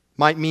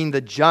might mean the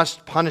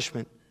just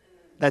punishment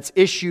that's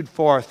issued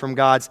forth from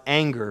God's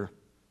anger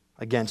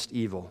against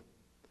evil.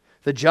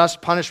 The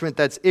just punishment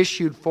that's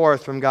issued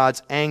forth from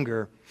God's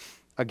anger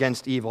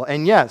against evil.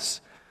 And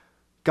yes,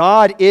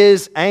 God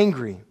is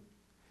angry.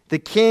 The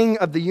King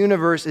of the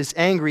universe is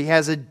angry. He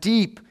has a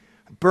deep,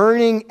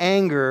 burning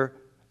anger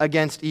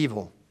against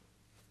evil.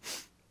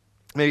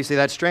 Maybe you say,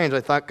 that's strange.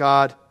 I thought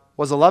God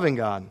was a loving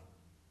God.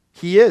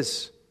 He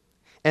is.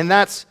 And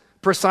that's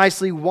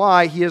precisely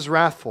why he is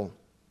wrathful.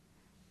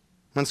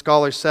 One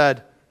scholar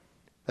said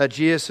that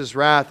Jesus'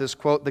 wrath is,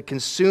 quote, the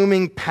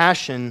consuming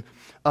passion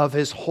of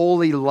his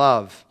holy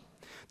love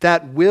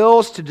that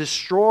wills to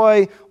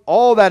destroy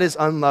all that is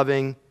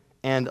unloving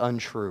and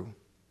untrue.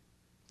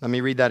 Let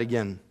me read that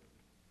again.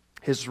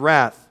 His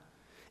wrath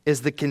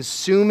is the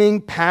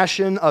consuming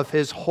passion of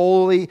his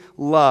holy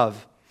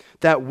love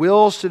that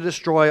wills to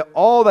destroy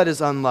all that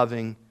is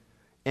unloving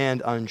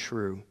and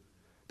untrue.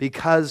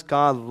 Because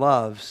God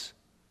loves,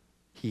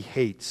 he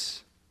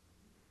hates.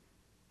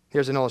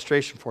 Here's an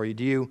illustration for you.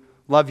 Do you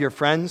love your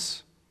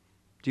friends?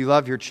 Do you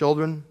love your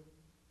children?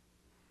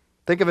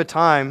 Think of a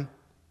time,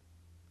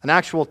 an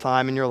actual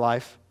time in your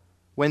life,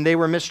 when they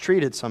were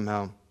mistreated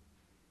somehow.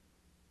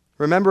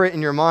 Remember it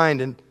in your mind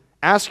and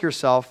ask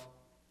yourself,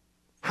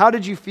 how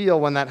did you feel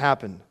when that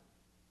happened?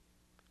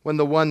 When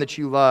the one that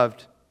you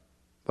loved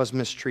was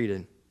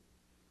mistreated?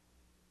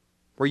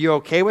 Were you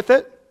okay with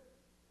it?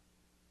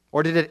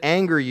 Or did it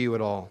anger you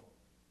at all?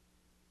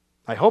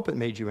 I hope it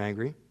made you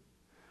angry.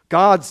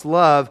 God's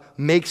love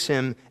makes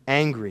him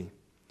angry.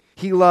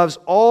 He loves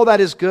all that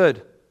is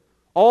good,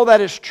 all that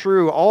is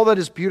true, all that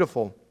is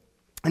beautiful.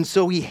 And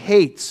so he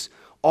hates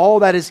all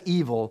that is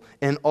evil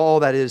and all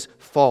that is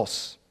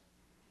false.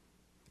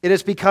 It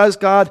is because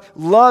God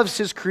loves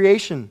his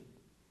creation.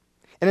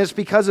 And it's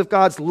because of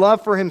God's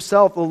love for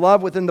himself, the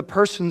love within the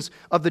persons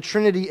of the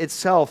Trinity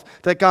itself,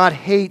 that God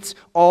hates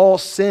all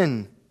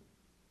sin.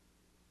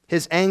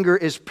 His anger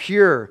is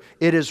pure,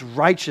 it is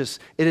righteous,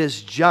 it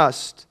is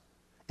just,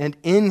 and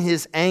in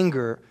his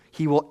anger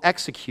he will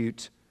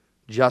execute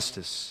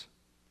justice.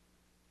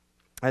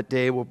 That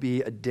day will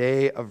be a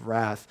day of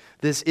wrath.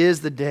 This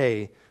is the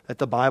day that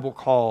the Bible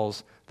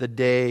calls the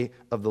day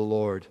of the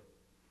Lord.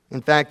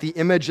 In fact, the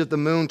image of the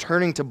moon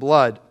turning to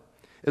blood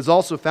is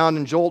also found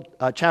in Joel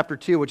chapter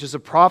 2, which is a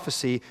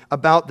prophecy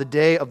about the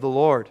day of the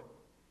Lord.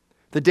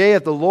 The day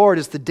of the Lord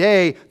is the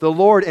day the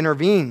Lord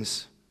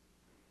intervenes.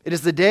 It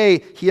is the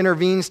day he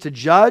intervenes to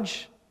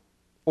judge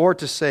or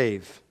to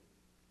save.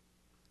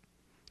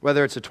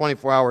 Whether it's a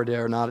 24-hour day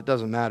or not, it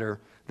doesn't matter.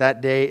 That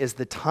day is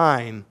the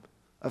time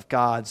of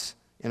God's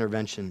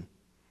intervention.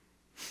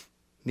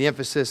 The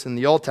emphasis in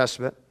the Old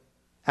Testament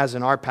as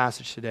in our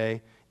passage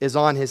today, is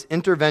on his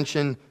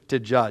intervention to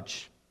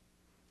judge.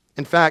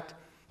 In fact,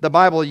 the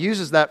Bible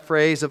uses that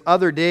phrase of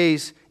other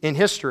days in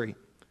history.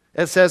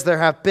 It says there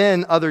have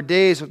been other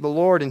days of the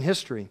Lord in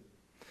history.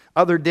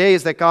 Other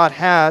days that God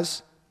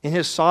has, in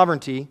his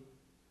sovereignty,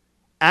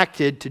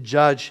 acted to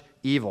judge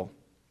evil.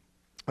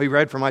 We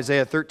read from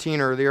Isaiah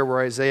 13 earlier,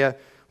 where Isaiah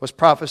was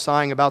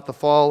prophesying about the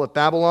fall of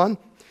Babylon,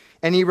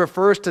 and he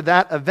refers to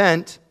that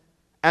event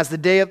as the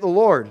day of the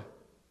Lord.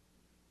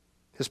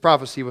 His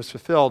prophecy was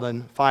fulfilled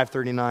in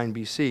 539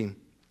 BC.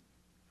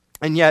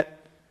 And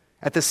yet,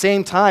 at the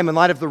same time, in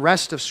light of the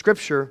rest of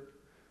Scripture,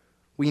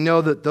 we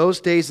know that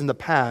those days in the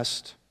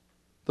past,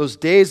 those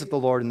days of the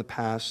Lord in the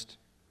past,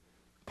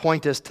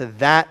 point us to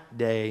that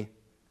day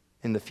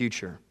in the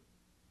future.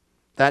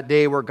 That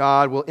day where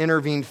God will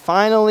intervene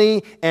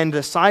finally and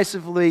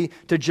decisively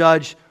to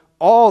judge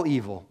all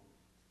evil.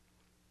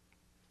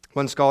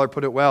 One scholar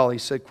put it well. He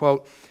said,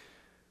 quote,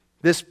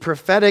 "This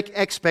prophetic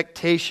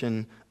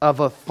expectation of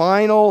a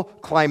final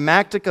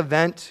climactic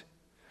event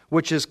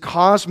which is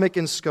cosmic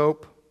in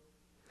scope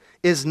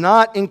is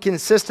not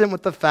inconsistent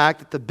with the fact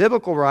that the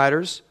biblical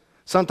writers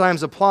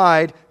sometimes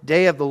applied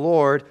Day of the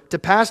Lord to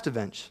past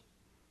events,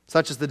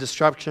 such as the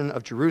destruction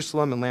of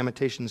Jerusalem in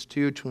Lamentations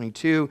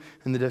 2:22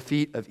 and the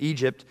defeat of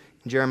Egypt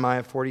in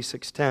Jeremiah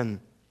 46:10.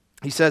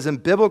 He says, in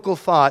biblical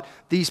thought,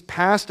 these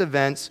past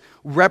events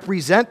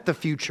represent the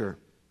future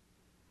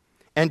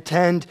and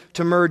tend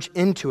to merge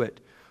into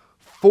it,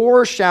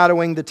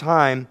 foreshadowing the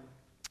time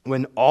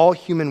when all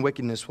human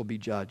wickedness will be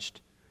judged.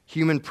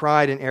 Human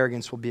pride and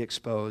arrogance will be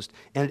exposed,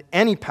 and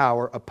any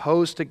power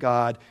opposed to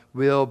God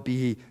will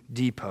be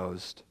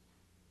deposed.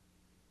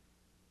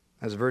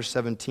 As verse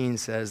 17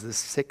 says, the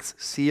sixth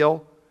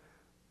seal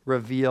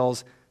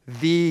reveals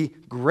the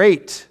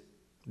great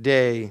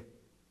day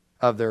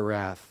of their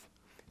wrath.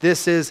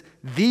 This is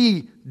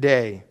the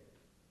day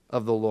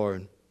of the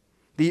Lord,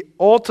 the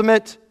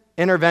ultimate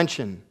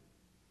intervention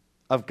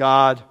of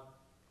God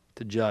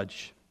to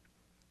judge.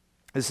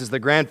 This is the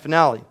grand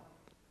finale,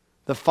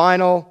 the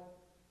final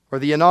or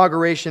the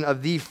inauguration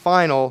of the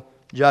final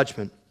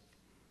judgment.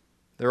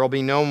 There will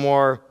be no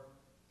more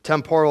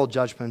temporal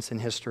judgments in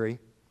history,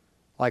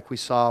 like we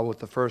saw with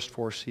the first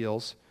four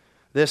seals.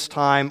 This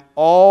time,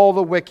 all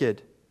the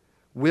wicked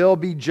will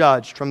be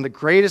judged, from the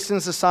greatest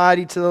in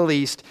society to the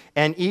least,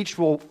 and each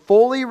will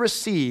fully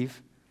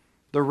receive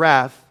the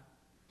wrath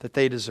that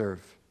they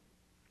deserve.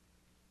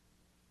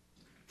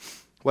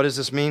 What does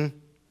this mean?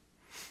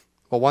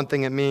 Well, one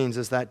thing it means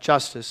is that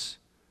justice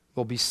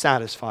will be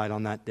satisfied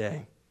on that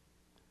day.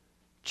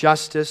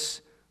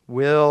 Justice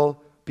will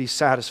be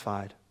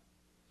satisfied.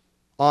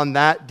 On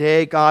that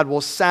day, God will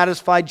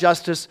satisfy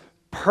justice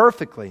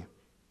perfectly.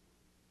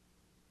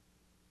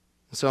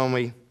 So when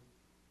we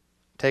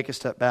take a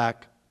step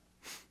back,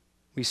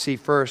 we see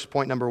first,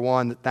 point number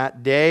one, that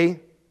that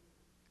day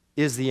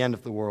is the end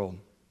of the world.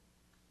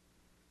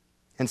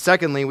 And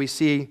secondly, we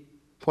see,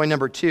 point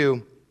number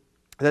two,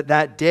 that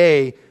that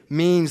day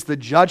means the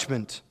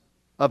judgment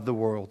of the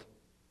world.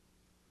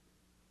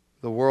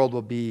 The world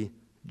will be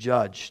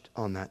judged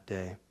on that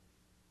day.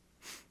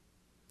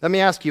 Let me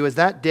ask you, is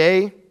that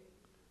day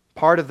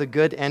part of the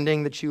good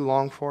ending that you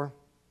long for?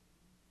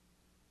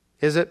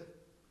 Is it?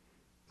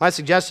 My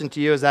suggestion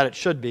to you is that it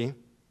should be.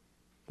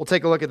 We'll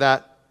take a look at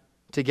that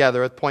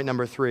together at point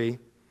number three.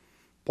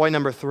 Point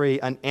number three,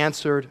 an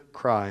answered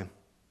cry.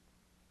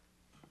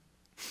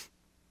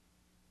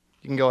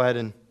 You can go ahead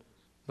and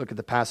look at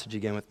the passage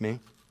again with me.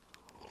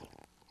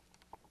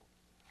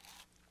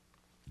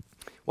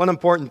 One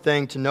important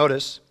thing to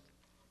notice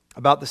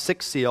about the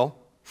sixth seal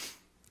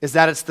is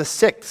that it's the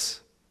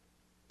sixth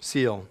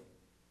seal.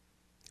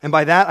 And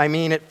by that I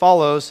mean it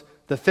follows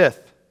the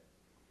fifth.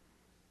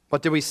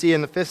 What did we see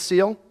in the fifth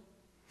seal?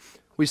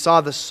 We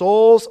saw the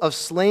souls of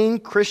slain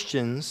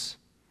Christians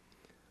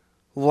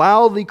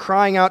loudly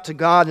crying out to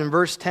God in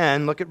verse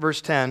 10. Look at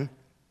verse 10.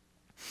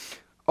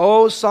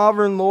 O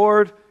sovereign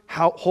Lord,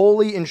 how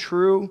holy and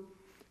true,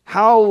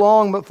 how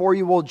long before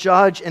you will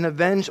judge and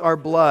avenge our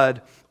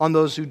blood on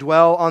those who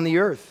dwell on the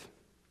earth?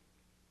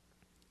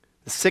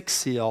 The sixth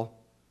seal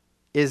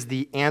is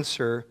the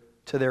answer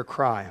to their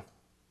cry.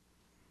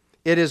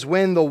 It is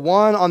when the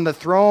one on the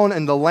throne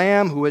and the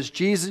Lamb, who is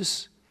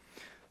Jesus,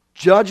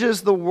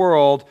 judges the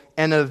world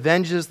and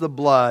avenges the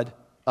blood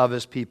of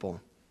his people.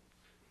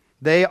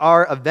 They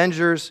are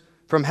avengers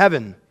from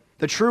heaven,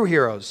 the true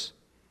heroes,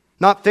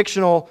 not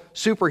fictional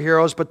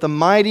superheroes, but the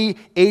mighty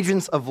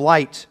agents of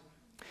light,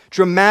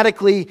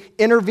 dramatically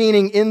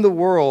intervening in the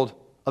world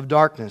of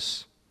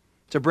darkness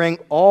to bring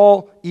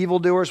all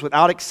evildoers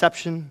without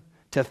exception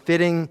to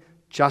fitting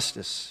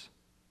justice.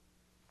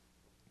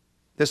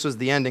 This was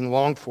the ending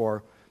longed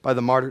for by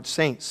the martyred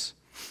saints,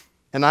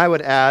 and I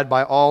would add,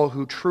 by all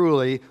who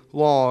truly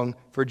long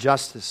for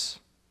justice.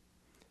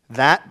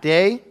 That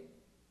day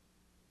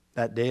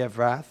of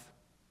wrath,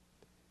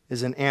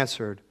 is an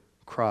answered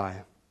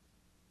cry.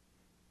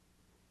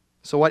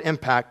 So what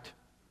impact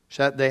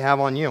should they have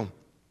on you?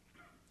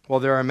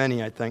 Well, there are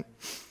many, I think.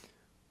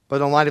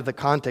 But in light of the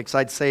context,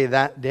 I'd say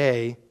that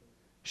day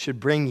should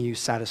bring you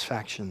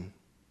satisfaction.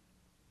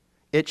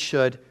 it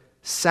should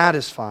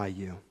satisfy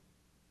you.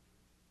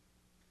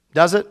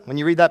 Does it? When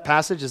you read that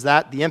passage, is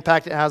that the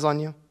impact it has on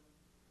you?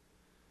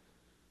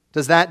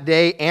 Does that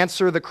day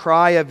answer the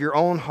cry of your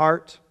own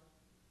heart?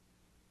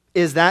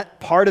 Is that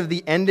part of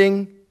the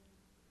ending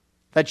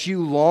that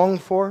you long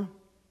for?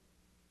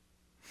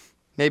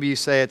 Maybe you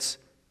say, it's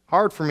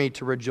hard for me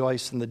to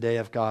rejoice in the day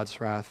of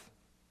God's wrath.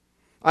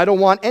 I don't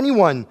want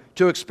anyone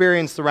to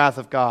experience the wrath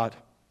of God.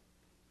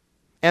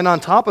 And on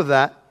top of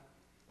that,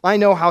 I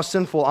know how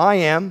sinful I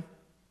am.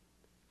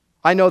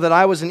 I know that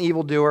I was an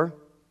evildoer,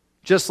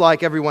 just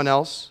like everyone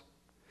else,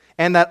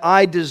 and that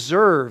I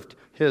deserved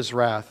His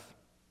wrath.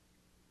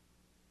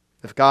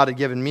 If God had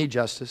given me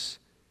justice,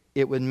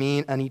 it would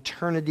mean an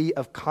eternity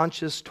of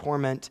conscious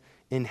torment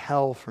in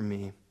hell for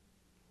me.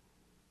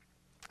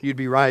 You'd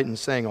be right in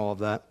saying all of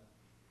that.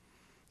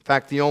 In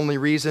fact, the only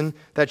reason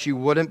that you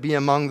wouldn't be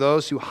among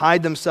those who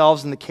hide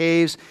themselves in the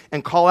caves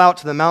and call out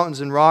to the mountains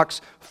and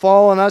rocks,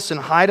 fall on us and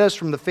hide us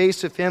from the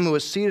face of Him who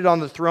is seated on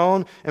the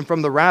throne and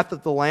from the wrath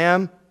of the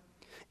Lamb,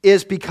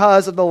 is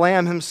because of the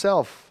Lamb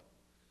Himself,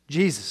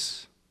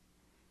 Jesus.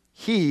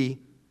 He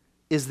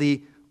is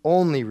the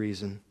only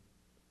reason.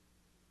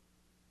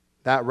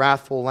 That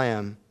wrathful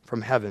Lamb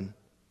from heaven,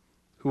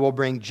 who will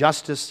bring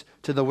justice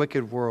to the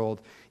wicked world,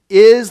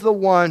 is the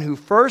one who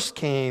first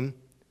came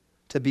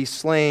to be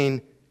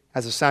slain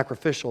as a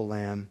sacrificial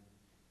lamb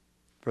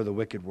for the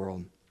wicked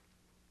world.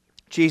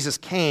 Jesus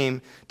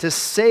came to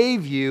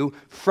save you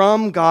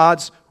from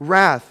God's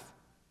wrath.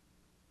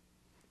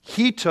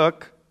 He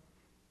took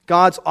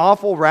God's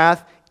awful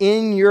wrath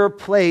in your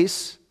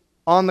place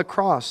on the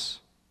cross.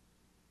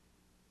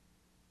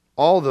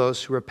 All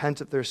those who repent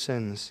of their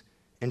sins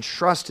and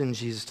trust in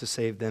Jesus to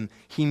save them,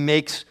 He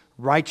makes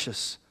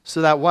righteous.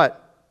 So that what?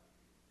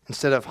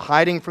 Instead of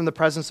hiding from the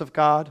presence of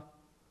God,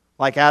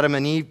 like Adam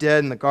and Eve did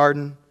in the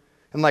garden,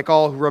 and like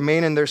all who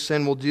remain in their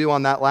sin will do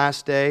on that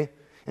last day,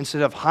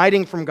 instead of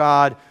hiding from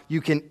God, you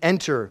can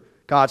enter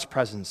God's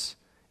presence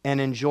and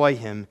enjoy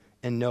Him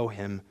and know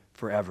Him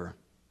forever.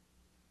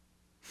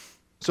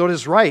 So it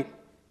is right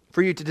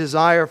for you to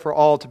desire for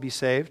all to be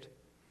saved.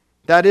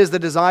 That is the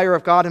desire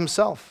of God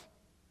Himself.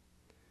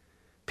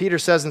 Peter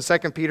says in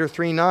 2 Peter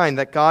 3:9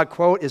 that God,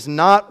 quote, is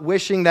not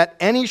wishing that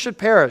any should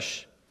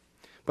perish,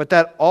 but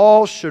that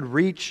all should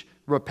reach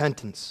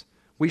repentance.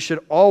 We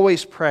should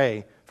always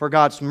pray for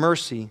God's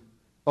mercy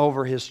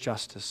over His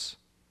justice.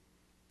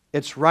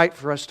 It's right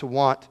for us to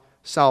want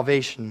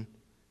salvation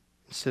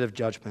instead of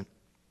judgment.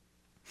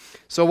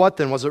 So what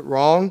then? Was it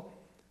wrong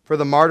for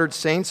the martyred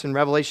saints in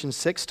Revelation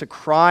 6 to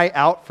cry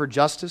out for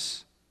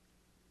justice?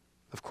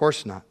 Of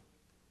course not.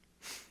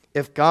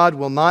 If God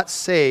will not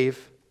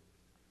save,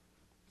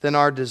 then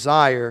our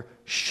desire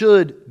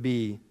should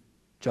be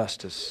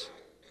justice.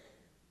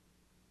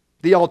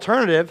 The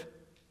alternative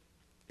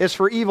is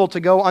for evil to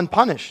go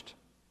unpunished.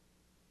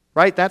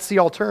 Right? That's the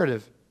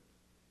alternative.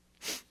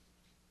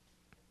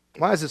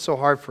 Why is it so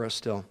hard for us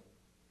still?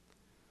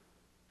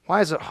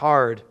 Why is it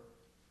hard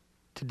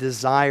to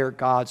desire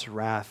God's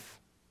wrath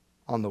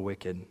on the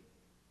wicked?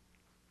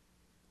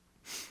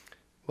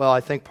 Well, I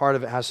think part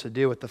of it has to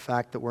do with the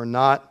fact that we're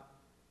not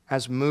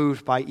as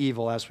moved by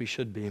evil as we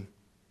should be.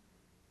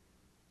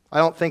 I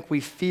don't think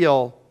we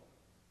feel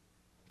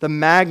the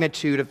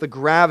magnitude of the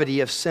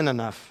gravity of sin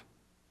enough.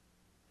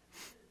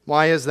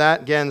 Why is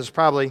that? Again, there's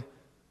probably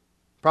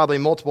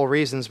multiple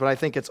reasons, but I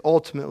think it's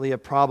ultimately a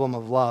problem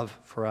of love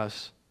for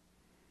us.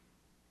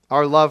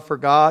 Our love for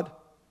God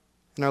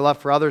and our love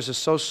for others is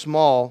so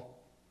small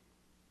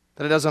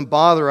that it doesn't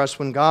bother us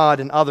when God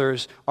and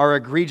others are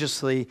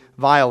egregiously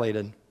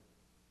violated.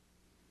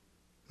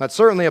 That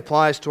certainly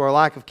applies to our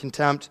lack of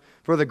contempt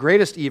for the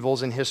greatest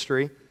evils in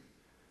history,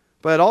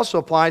 but it also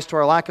applies to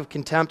our lack of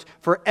contempt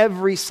for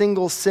every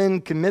single sin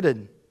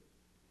committed.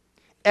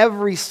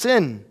 Every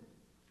sin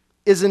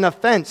is an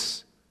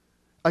offense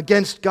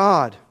against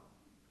God.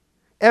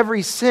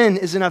 Every sin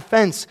is an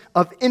offense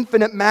of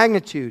infinite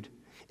magnitude,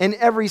 and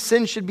every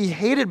sin should be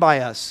hated by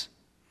us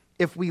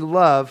if we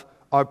love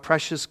our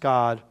precious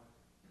God,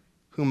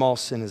 whom all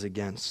sin is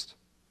against.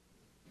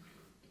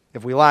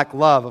 If we lack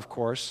love, of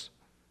course,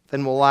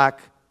 then we'll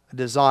lack a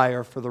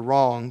desire for the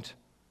wronged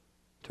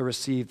to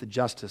receive the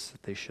justice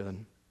that they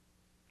should.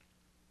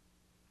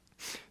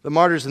 The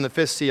martyrs in the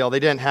fifth seal, they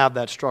didn't have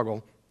that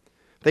struggle.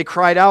 They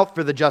cried out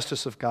for the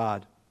justice of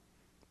God.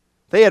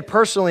 They had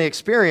personally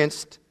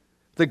experienced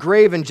the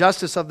grave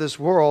injustice of this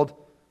world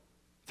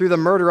through the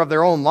murder of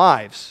their own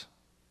lives.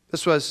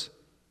 This was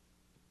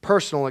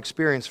personal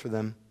experience for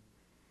them.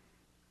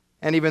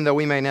 And even though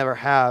we may never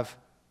have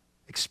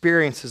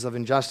experiences of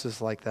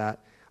injustice like that,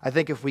 I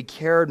think if we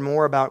cared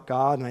more about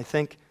God, and I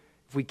think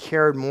if we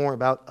cared more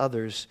about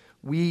others,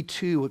 we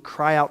too would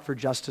cry out for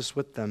justice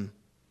with them.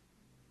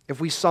 If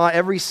we saw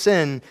every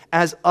sin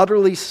as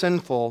utterly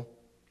sinful,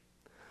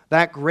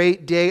 that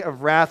great day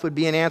of wrath would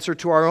be an answer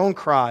to our own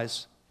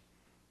cries,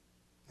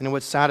 and it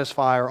would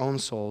satisfy our own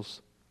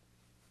souls.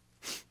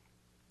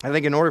 I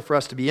think in order for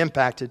us to be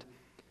impacted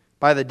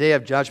by the day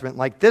of judgment,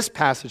 like this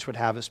passage would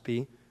have us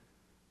be,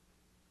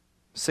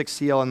 sixth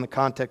seal in the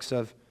context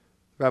of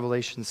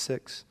Revelation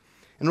 6,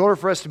 in order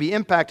for us to be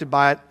impacted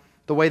by it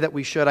the way that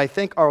we should, I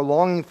think our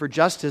longing for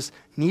justice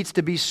needs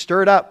to be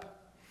stirred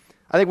up.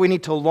 I think we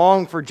need to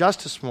long for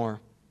justice more.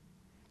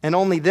 And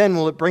only then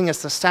will it bring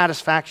us the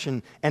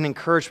satisfaction and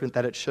encouragement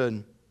that it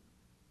should.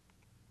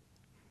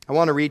 I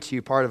want to read to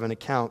you part of an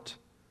account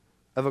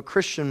of a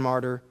Christian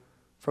martyr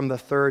from the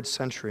 3rd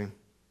century. I'm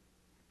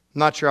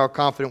not sure how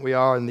confident we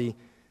are in the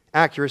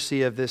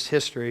accuracy of this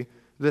history.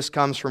 This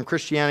comes from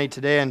Christianity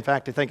Today. In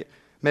fact, I think it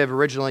may have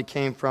originally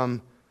came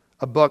from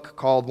a book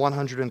called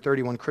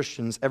 131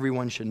 Christians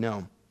Everyone Should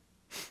Know.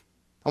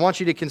 I want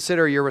you to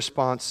consider your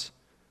response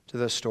to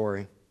this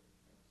story.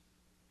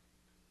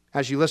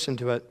 As you listen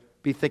to it,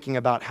 be thinking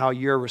about how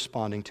you're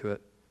responding to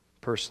it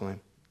personally.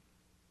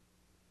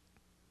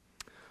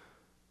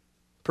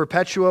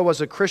 Perpetua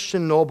was a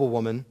Christian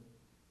noblewoman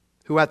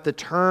who at the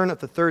turn of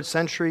the 3rd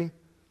century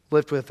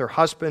lived with her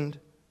husband,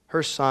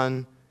 her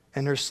son,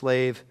 and her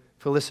slave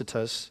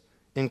Felicitas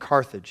in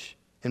Carthage,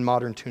 in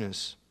modern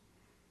Tunis.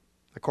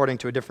 According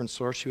to a different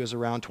source, she was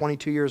around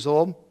 22 years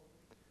old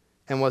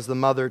and was the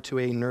mother to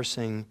a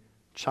nursing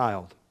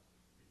child.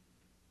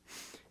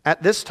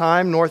 At this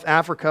time, North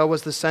Africa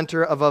was the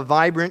center of a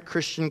vibrant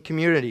Christian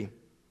community.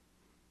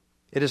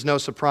 It is no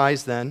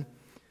surprise then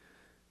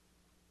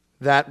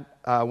that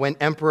when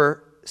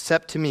Emperor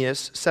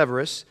Septimius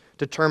Severus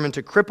determined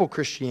to cripple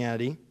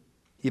Christianity,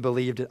 he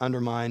believed it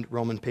undermined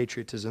Roman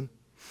patriotism,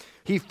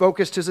 he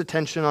focused his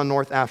attention on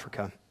North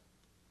Africa.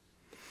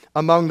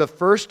 Among the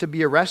first to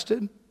be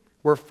arrested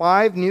were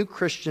 5 new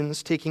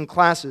Christians taking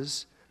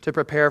classes to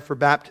prepare for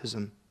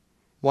baptism,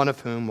 one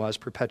of whom was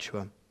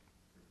Perpetua.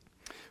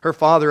 Her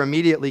father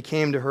immediately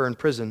came to her in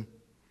prison.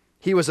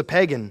 He was a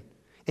pagan,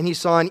 and he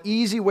saw an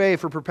easy way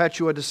for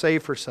Perpetua to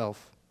save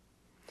herself.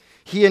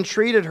 He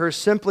entreated her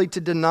simply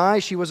to deny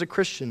she was a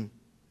Christian.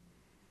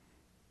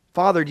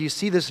 "Father, do you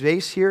see this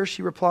vase here?"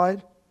 she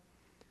replied.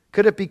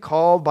 "Could it be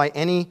called by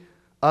any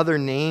other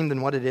name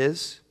than what it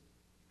is?"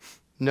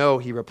 "No,"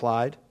 he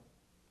replied.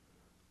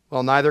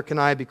 "Well, neither can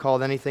I be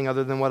called anything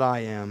other than what I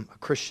am, a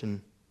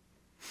Christian."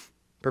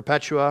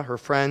 Perpetua, her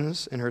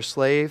friends, and her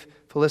slave,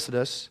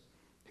 Felicitas,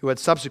 who had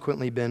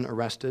subsequently been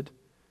arrested,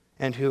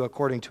 and who,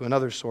 according to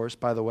another source,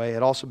 by the way,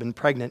 had also been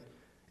pregnant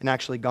and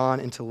actually gone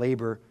into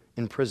labor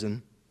in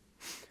prison,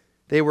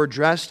 they were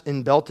dressed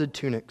in belted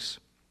tunics.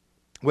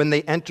 When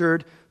they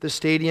entered the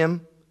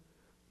stadium,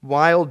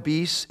 wild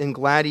beasts and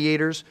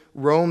gladiators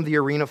roamed the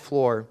arena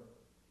floor,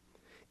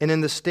 and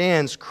in the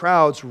stands,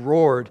 crowds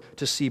roared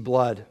to see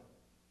blood.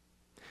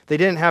 They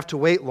didn't have to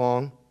wait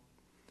long.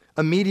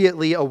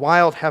 Immediately, a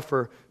wild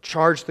heifer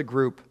charged the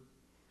group.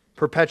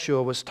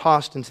 Perpetua was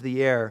tossed into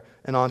the air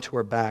and onto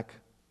her back.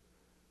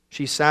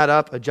 She sat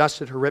up,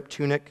 adjusted her ripped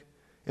tunic,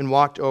 and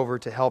walked over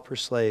to help her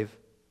slave.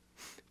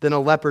 Then a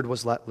leopard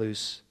was let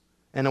loose,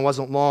 and it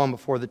wasn't long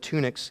before the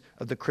tunics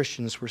of the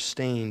Christians were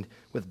stained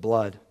with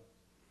blood.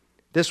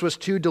 This was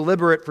too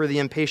deliberate for the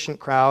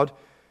impatient crowd,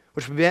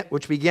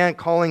 which began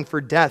calling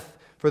for death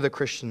for the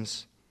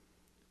Christians.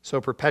 So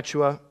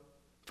Perpetua,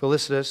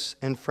 Felicitas,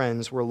 and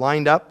friends were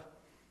lined up,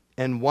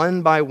 and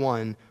one by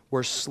one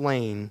were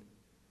slain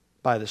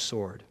by the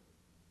sword.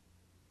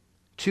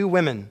 2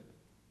 women,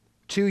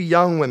 2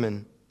 young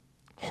women,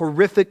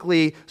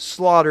 horrifically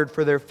slaughtered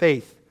for their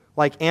faith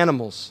like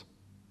animals,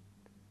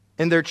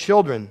 and their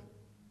children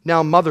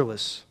now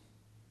motherless.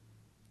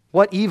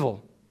 What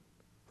evil,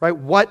 right?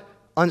 What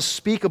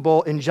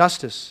unspeakable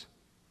injustice.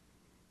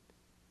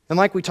 And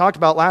like we talked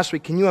about last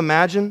week, can you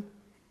imagine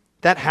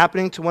that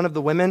happening to one of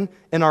the women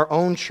in our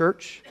own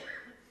church?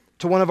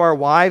 To one of our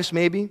wives,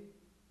 maybe?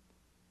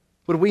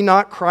 Would we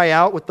not cry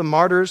out with the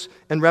martyrs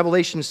in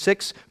Revelation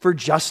 6 for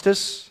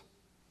justice?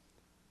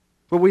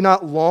 Would we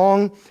not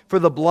long for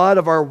the blood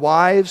of our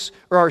wives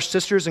or our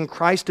sisters in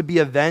Christ to be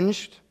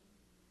avenged?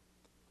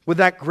 Would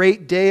that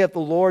great day of the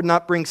Lord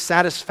not bring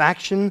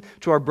satisfaction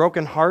to our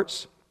broken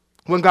hearts?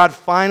 When God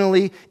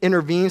finally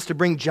intervenes to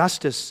bring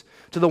justice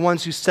to the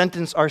ones who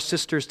sentenced our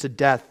sisters to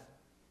death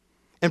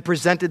and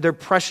presented their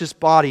precious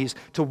bodies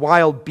to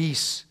wild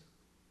beasts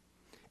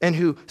and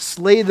who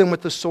slayed them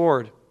with the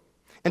sword,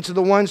 and to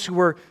the ones who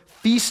were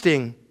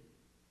feasting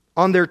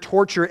on their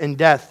torture and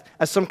death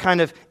as some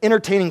kind of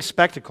entertaining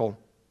spectacle.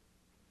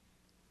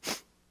 And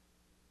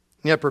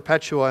yet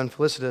Perpetua and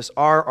Felicitas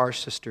are our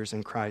sisters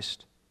in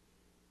Christ.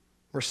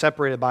 We're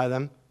separated by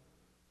them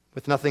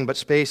with nothing but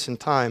space and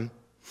time,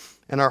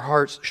 and our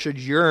hearts should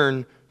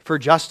yearn for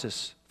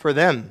justice for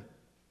them,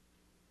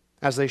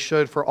 as they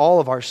should for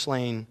all of our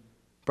slain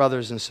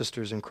brothers and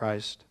sisters in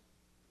Christ.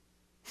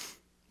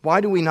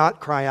 Why do we not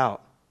cry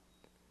out?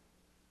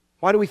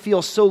 Why do we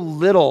feel so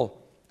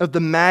little of the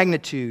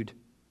magnitude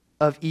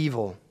of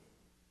evil?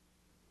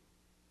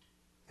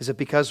 Is it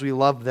because we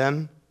love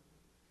them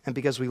and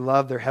because we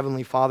love their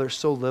Heavenly Father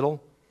so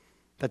little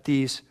that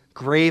these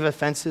grave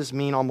offenses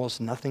mean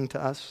almost nothing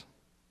to us?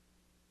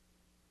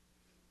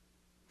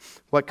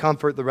 What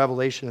comfort the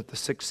revelation at the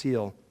sixth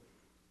seal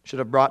should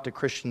have brought to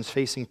Christians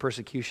facing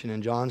persecution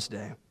in John's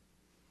day.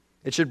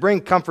 It should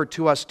bring comfort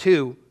to us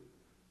too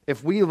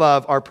if we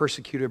love our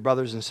persecuted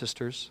brothers and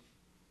sisters.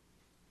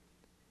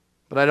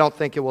 But I don't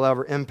think it will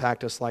ever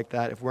impact us like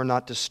that if we're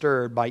not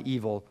disturbed by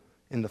evil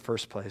in the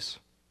first place.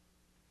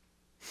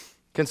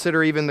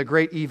 Consider even the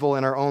great evil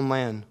in our own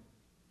land.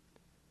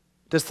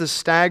 Does the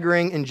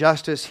staggering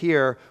injustice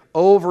here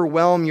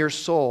overwhelm your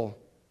soul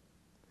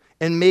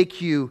and make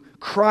you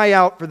cry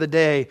out for the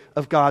day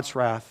of God's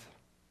wrath?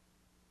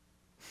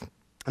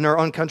 In our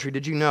own country,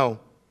 did you know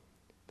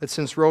that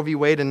since Roe v.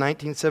 Wade in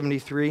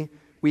 1973,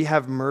 we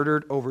have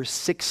murdered over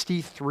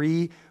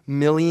 63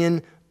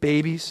 million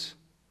babies?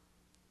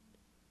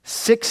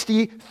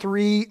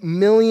 63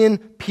 million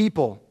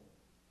people.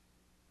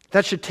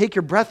 That should take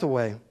your breath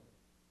away.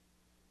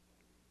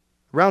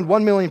 Around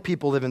 1 million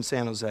people live in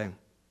San Jose.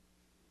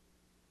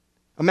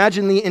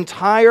 Imagine the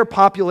entire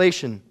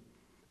population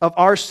of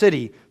our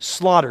city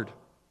slaughtered.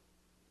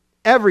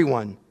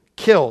 Everyone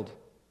killed,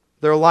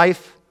 their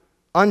life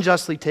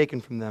unjustly taken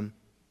from them.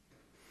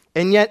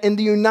 And yet in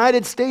the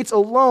United States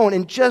alone,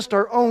 in just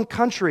our own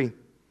country,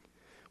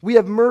 we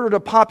have murdered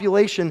a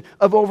population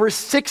of over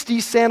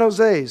 60 San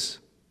Jose's.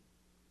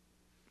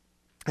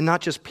 And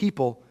not just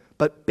people,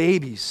 but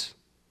babies.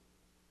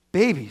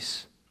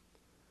 Babies.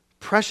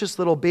 Precious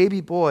little baby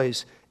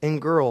boys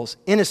and girls,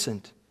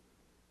 innocent,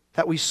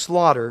 that we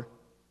slaughter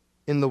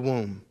in the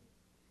womb.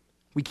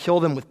 We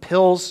kill them with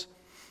pills.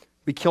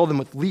 We kill them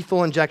with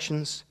lethal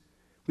injections.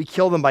 We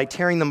kill them by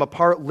tearing them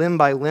apart limb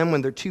by limb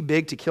when they're too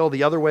big to kill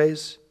the other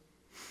ways.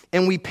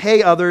 And we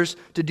pay others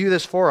to do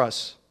this for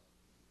us.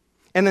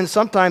 And then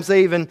sometimes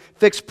they even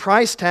fix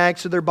price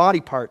tags to their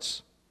body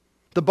parts.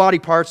 The body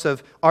parts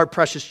of our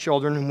precious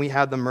children whom we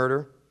had them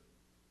murder.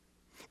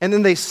 And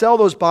then they sell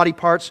those body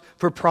parts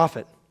for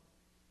profit.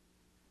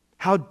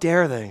 How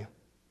dare they?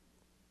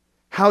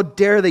 How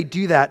dare they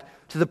do that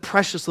to the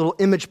precious little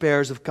image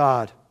bearers of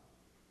God?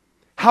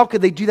 How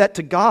could they do that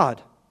to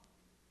God?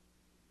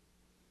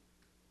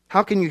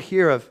 How can you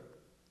hear of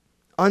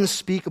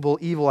unspeakable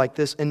evil like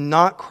this and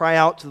not cry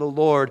out to the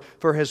Lord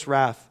for His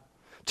wrath?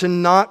 To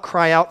not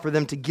cry out for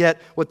them to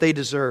get what they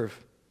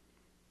deserve?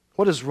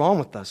 What is wrong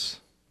with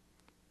us?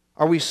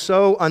 Are we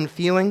so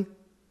unfeeling?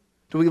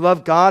 Do we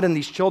love God and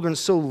these children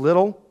so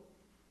little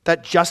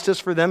that justice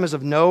for them is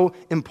of no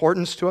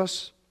importance to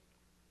us?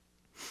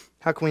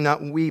 How can we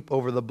not weep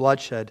over the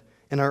bloodshed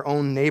in our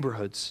own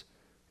neighborhoods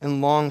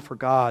and long for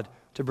God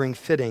to bring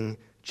fitting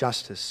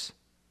justice?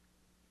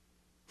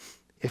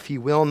 If He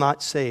will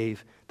not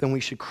save, then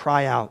we should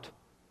cry out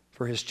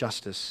for His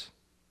justice.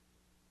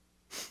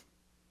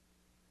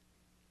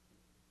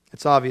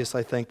 It's obvious,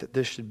 I think, that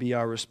this should be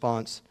our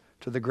response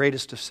to the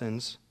greatest of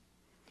sins.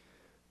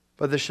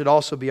 But this should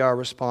also be our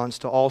response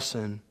to all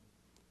sin.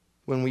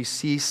 When we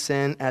see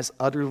sin as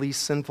utterly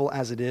sinful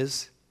as it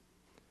is,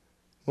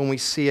 when we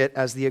see it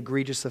as the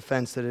egregious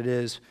offense that it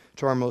is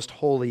to our most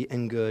holy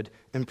and good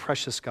and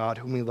precious God,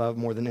 whom we love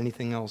more than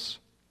anything else.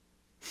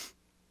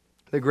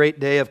 The great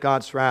day of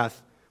God's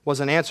wrath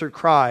was an answered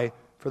cry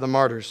for the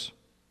martyrs.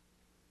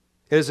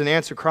 It is an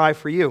answered cry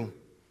for you.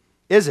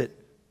 Is it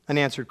an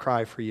answered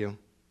cry for you?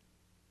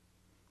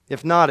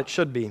 If not, it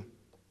should be.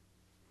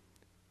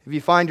 If you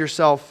find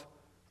yourself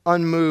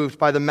unmoved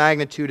by the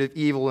magnitude of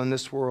evil in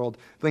this world,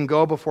 then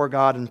go before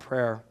God in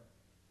prayer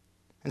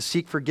and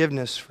seek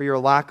forgiveness for your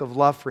lack of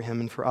love for Him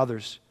and for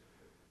others,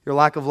 your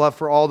lack of love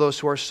for all those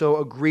who are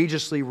so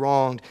egregiously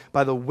wronged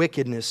by the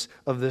wickedness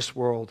of this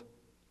world.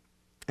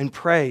 And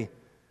pray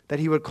that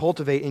He would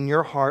cultivate in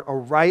your heart a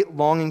right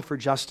longing for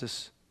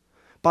justice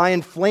by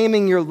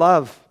inflaming your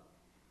love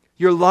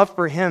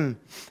for Him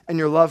and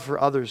your love for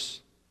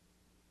others.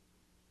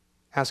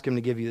 Ask Him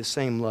to give you the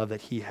same love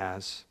that He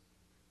has.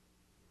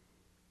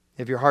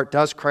 If your heart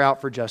does cry out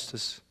for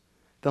justice,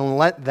 then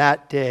let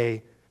that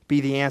day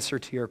be the answer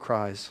to your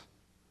cries.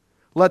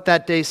 Let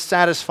that day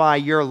satisfy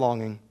your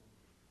longing,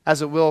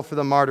 as it will for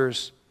the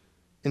martyrs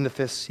in the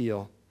fifth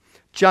seal.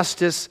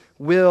 Justice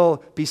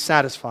will be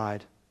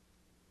satisfied,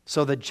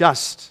 so the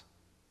just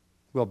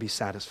will be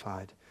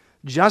satisfied.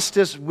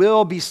 Justice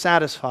will be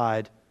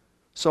satisfied,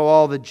 so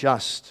all the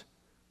just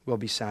will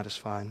be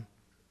satisfied.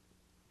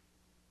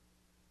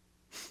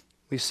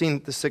 We've seen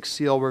that the sixth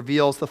seal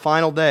reveals the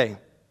final day,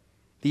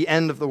 the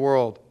end of the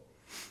world.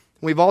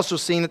 We've also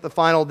seen that the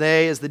final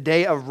day is the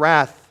day of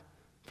wrath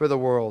for the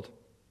world.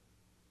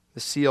 The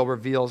seal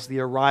reveals the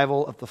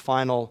arrival of the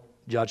final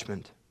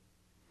judgment.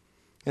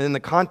 And in the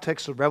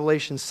context of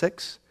Revelation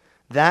 6,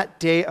 that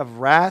day of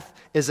wrath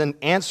is an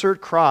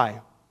answered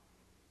cry.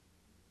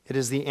 It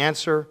is the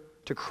answer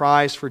to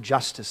cries for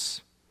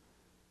justice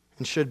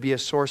and should be a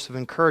source of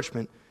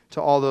encouragement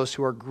to all those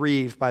who are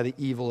grieved by the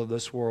evil of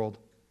this world.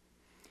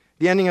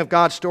 The ending of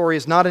God's story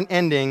is not an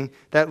ending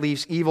that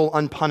leaves evil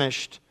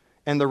unpunished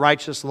and the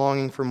righteous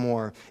longing for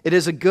more. It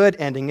is a good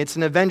ending. It's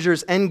an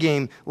Avengers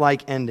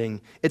Endgame-like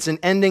ending. It's an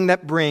ending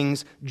that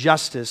brings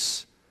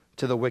justice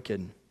to the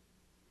wicked.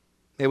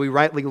 May we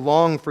rightly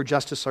long for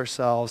justice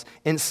ourselves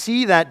and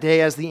see that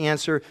day as the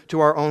answer to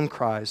our own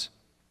cries.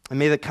 And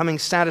may the coming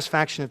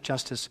satisfaction of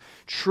justice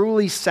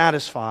truly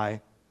satisfy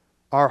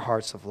our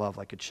hearts of love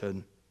like it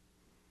should.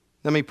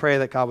 Let me pray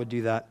that God would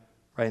do that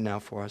right now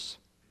for us.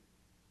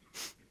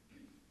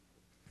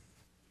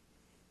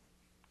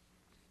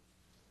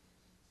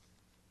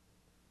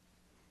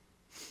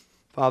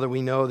 Father,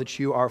 we know that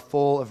you are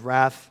full of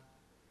wrath,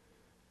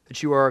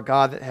 that you are a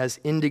God that has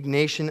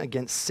indignation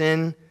against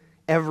sin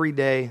every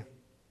day.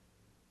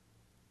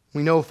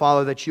 We know,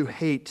 Father, that you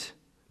hate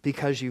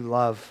because you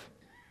love.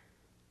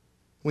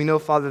 We know,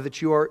 Father,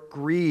 that you are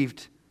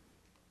grieved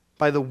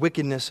by the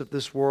wickedness of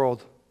this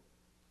world.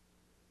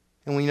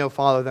 And we know,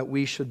 Father, that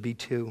we should be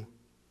too.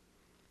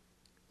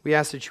 We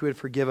ask that you would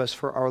forgive us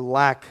for our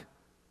lack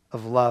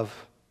of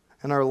love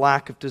and our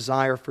lack of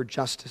desire for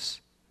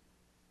justice.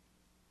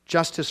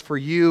 Justice for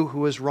you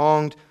who is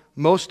wronged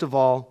most of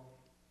all,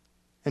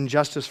 and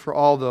justice for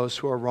all those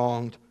who are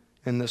wronged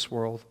in this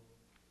world.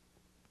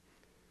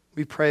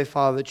 We pray,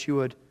 Father, that you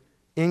would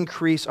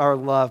increase our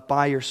love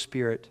by your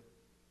Spirit,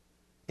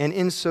 and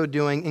in so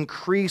doing,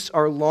 increase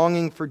our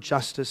longing for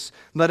justice.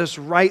 Let us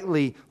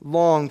rightly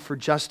long for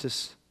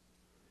justice,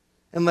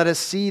 and let us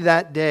see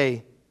that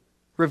day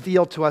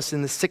revealed to us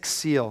in the sixth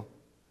seal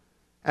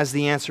as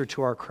the answer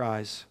to our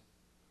cries.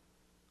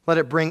 Let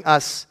it bring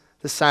us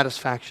the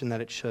satisfaction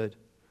that it should,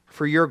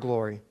 for your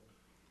glory.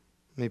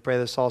 We pray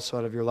this also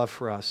out of your love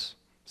for us.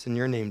 It's in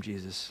your name,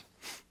 Jesus.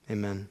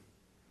 Amen.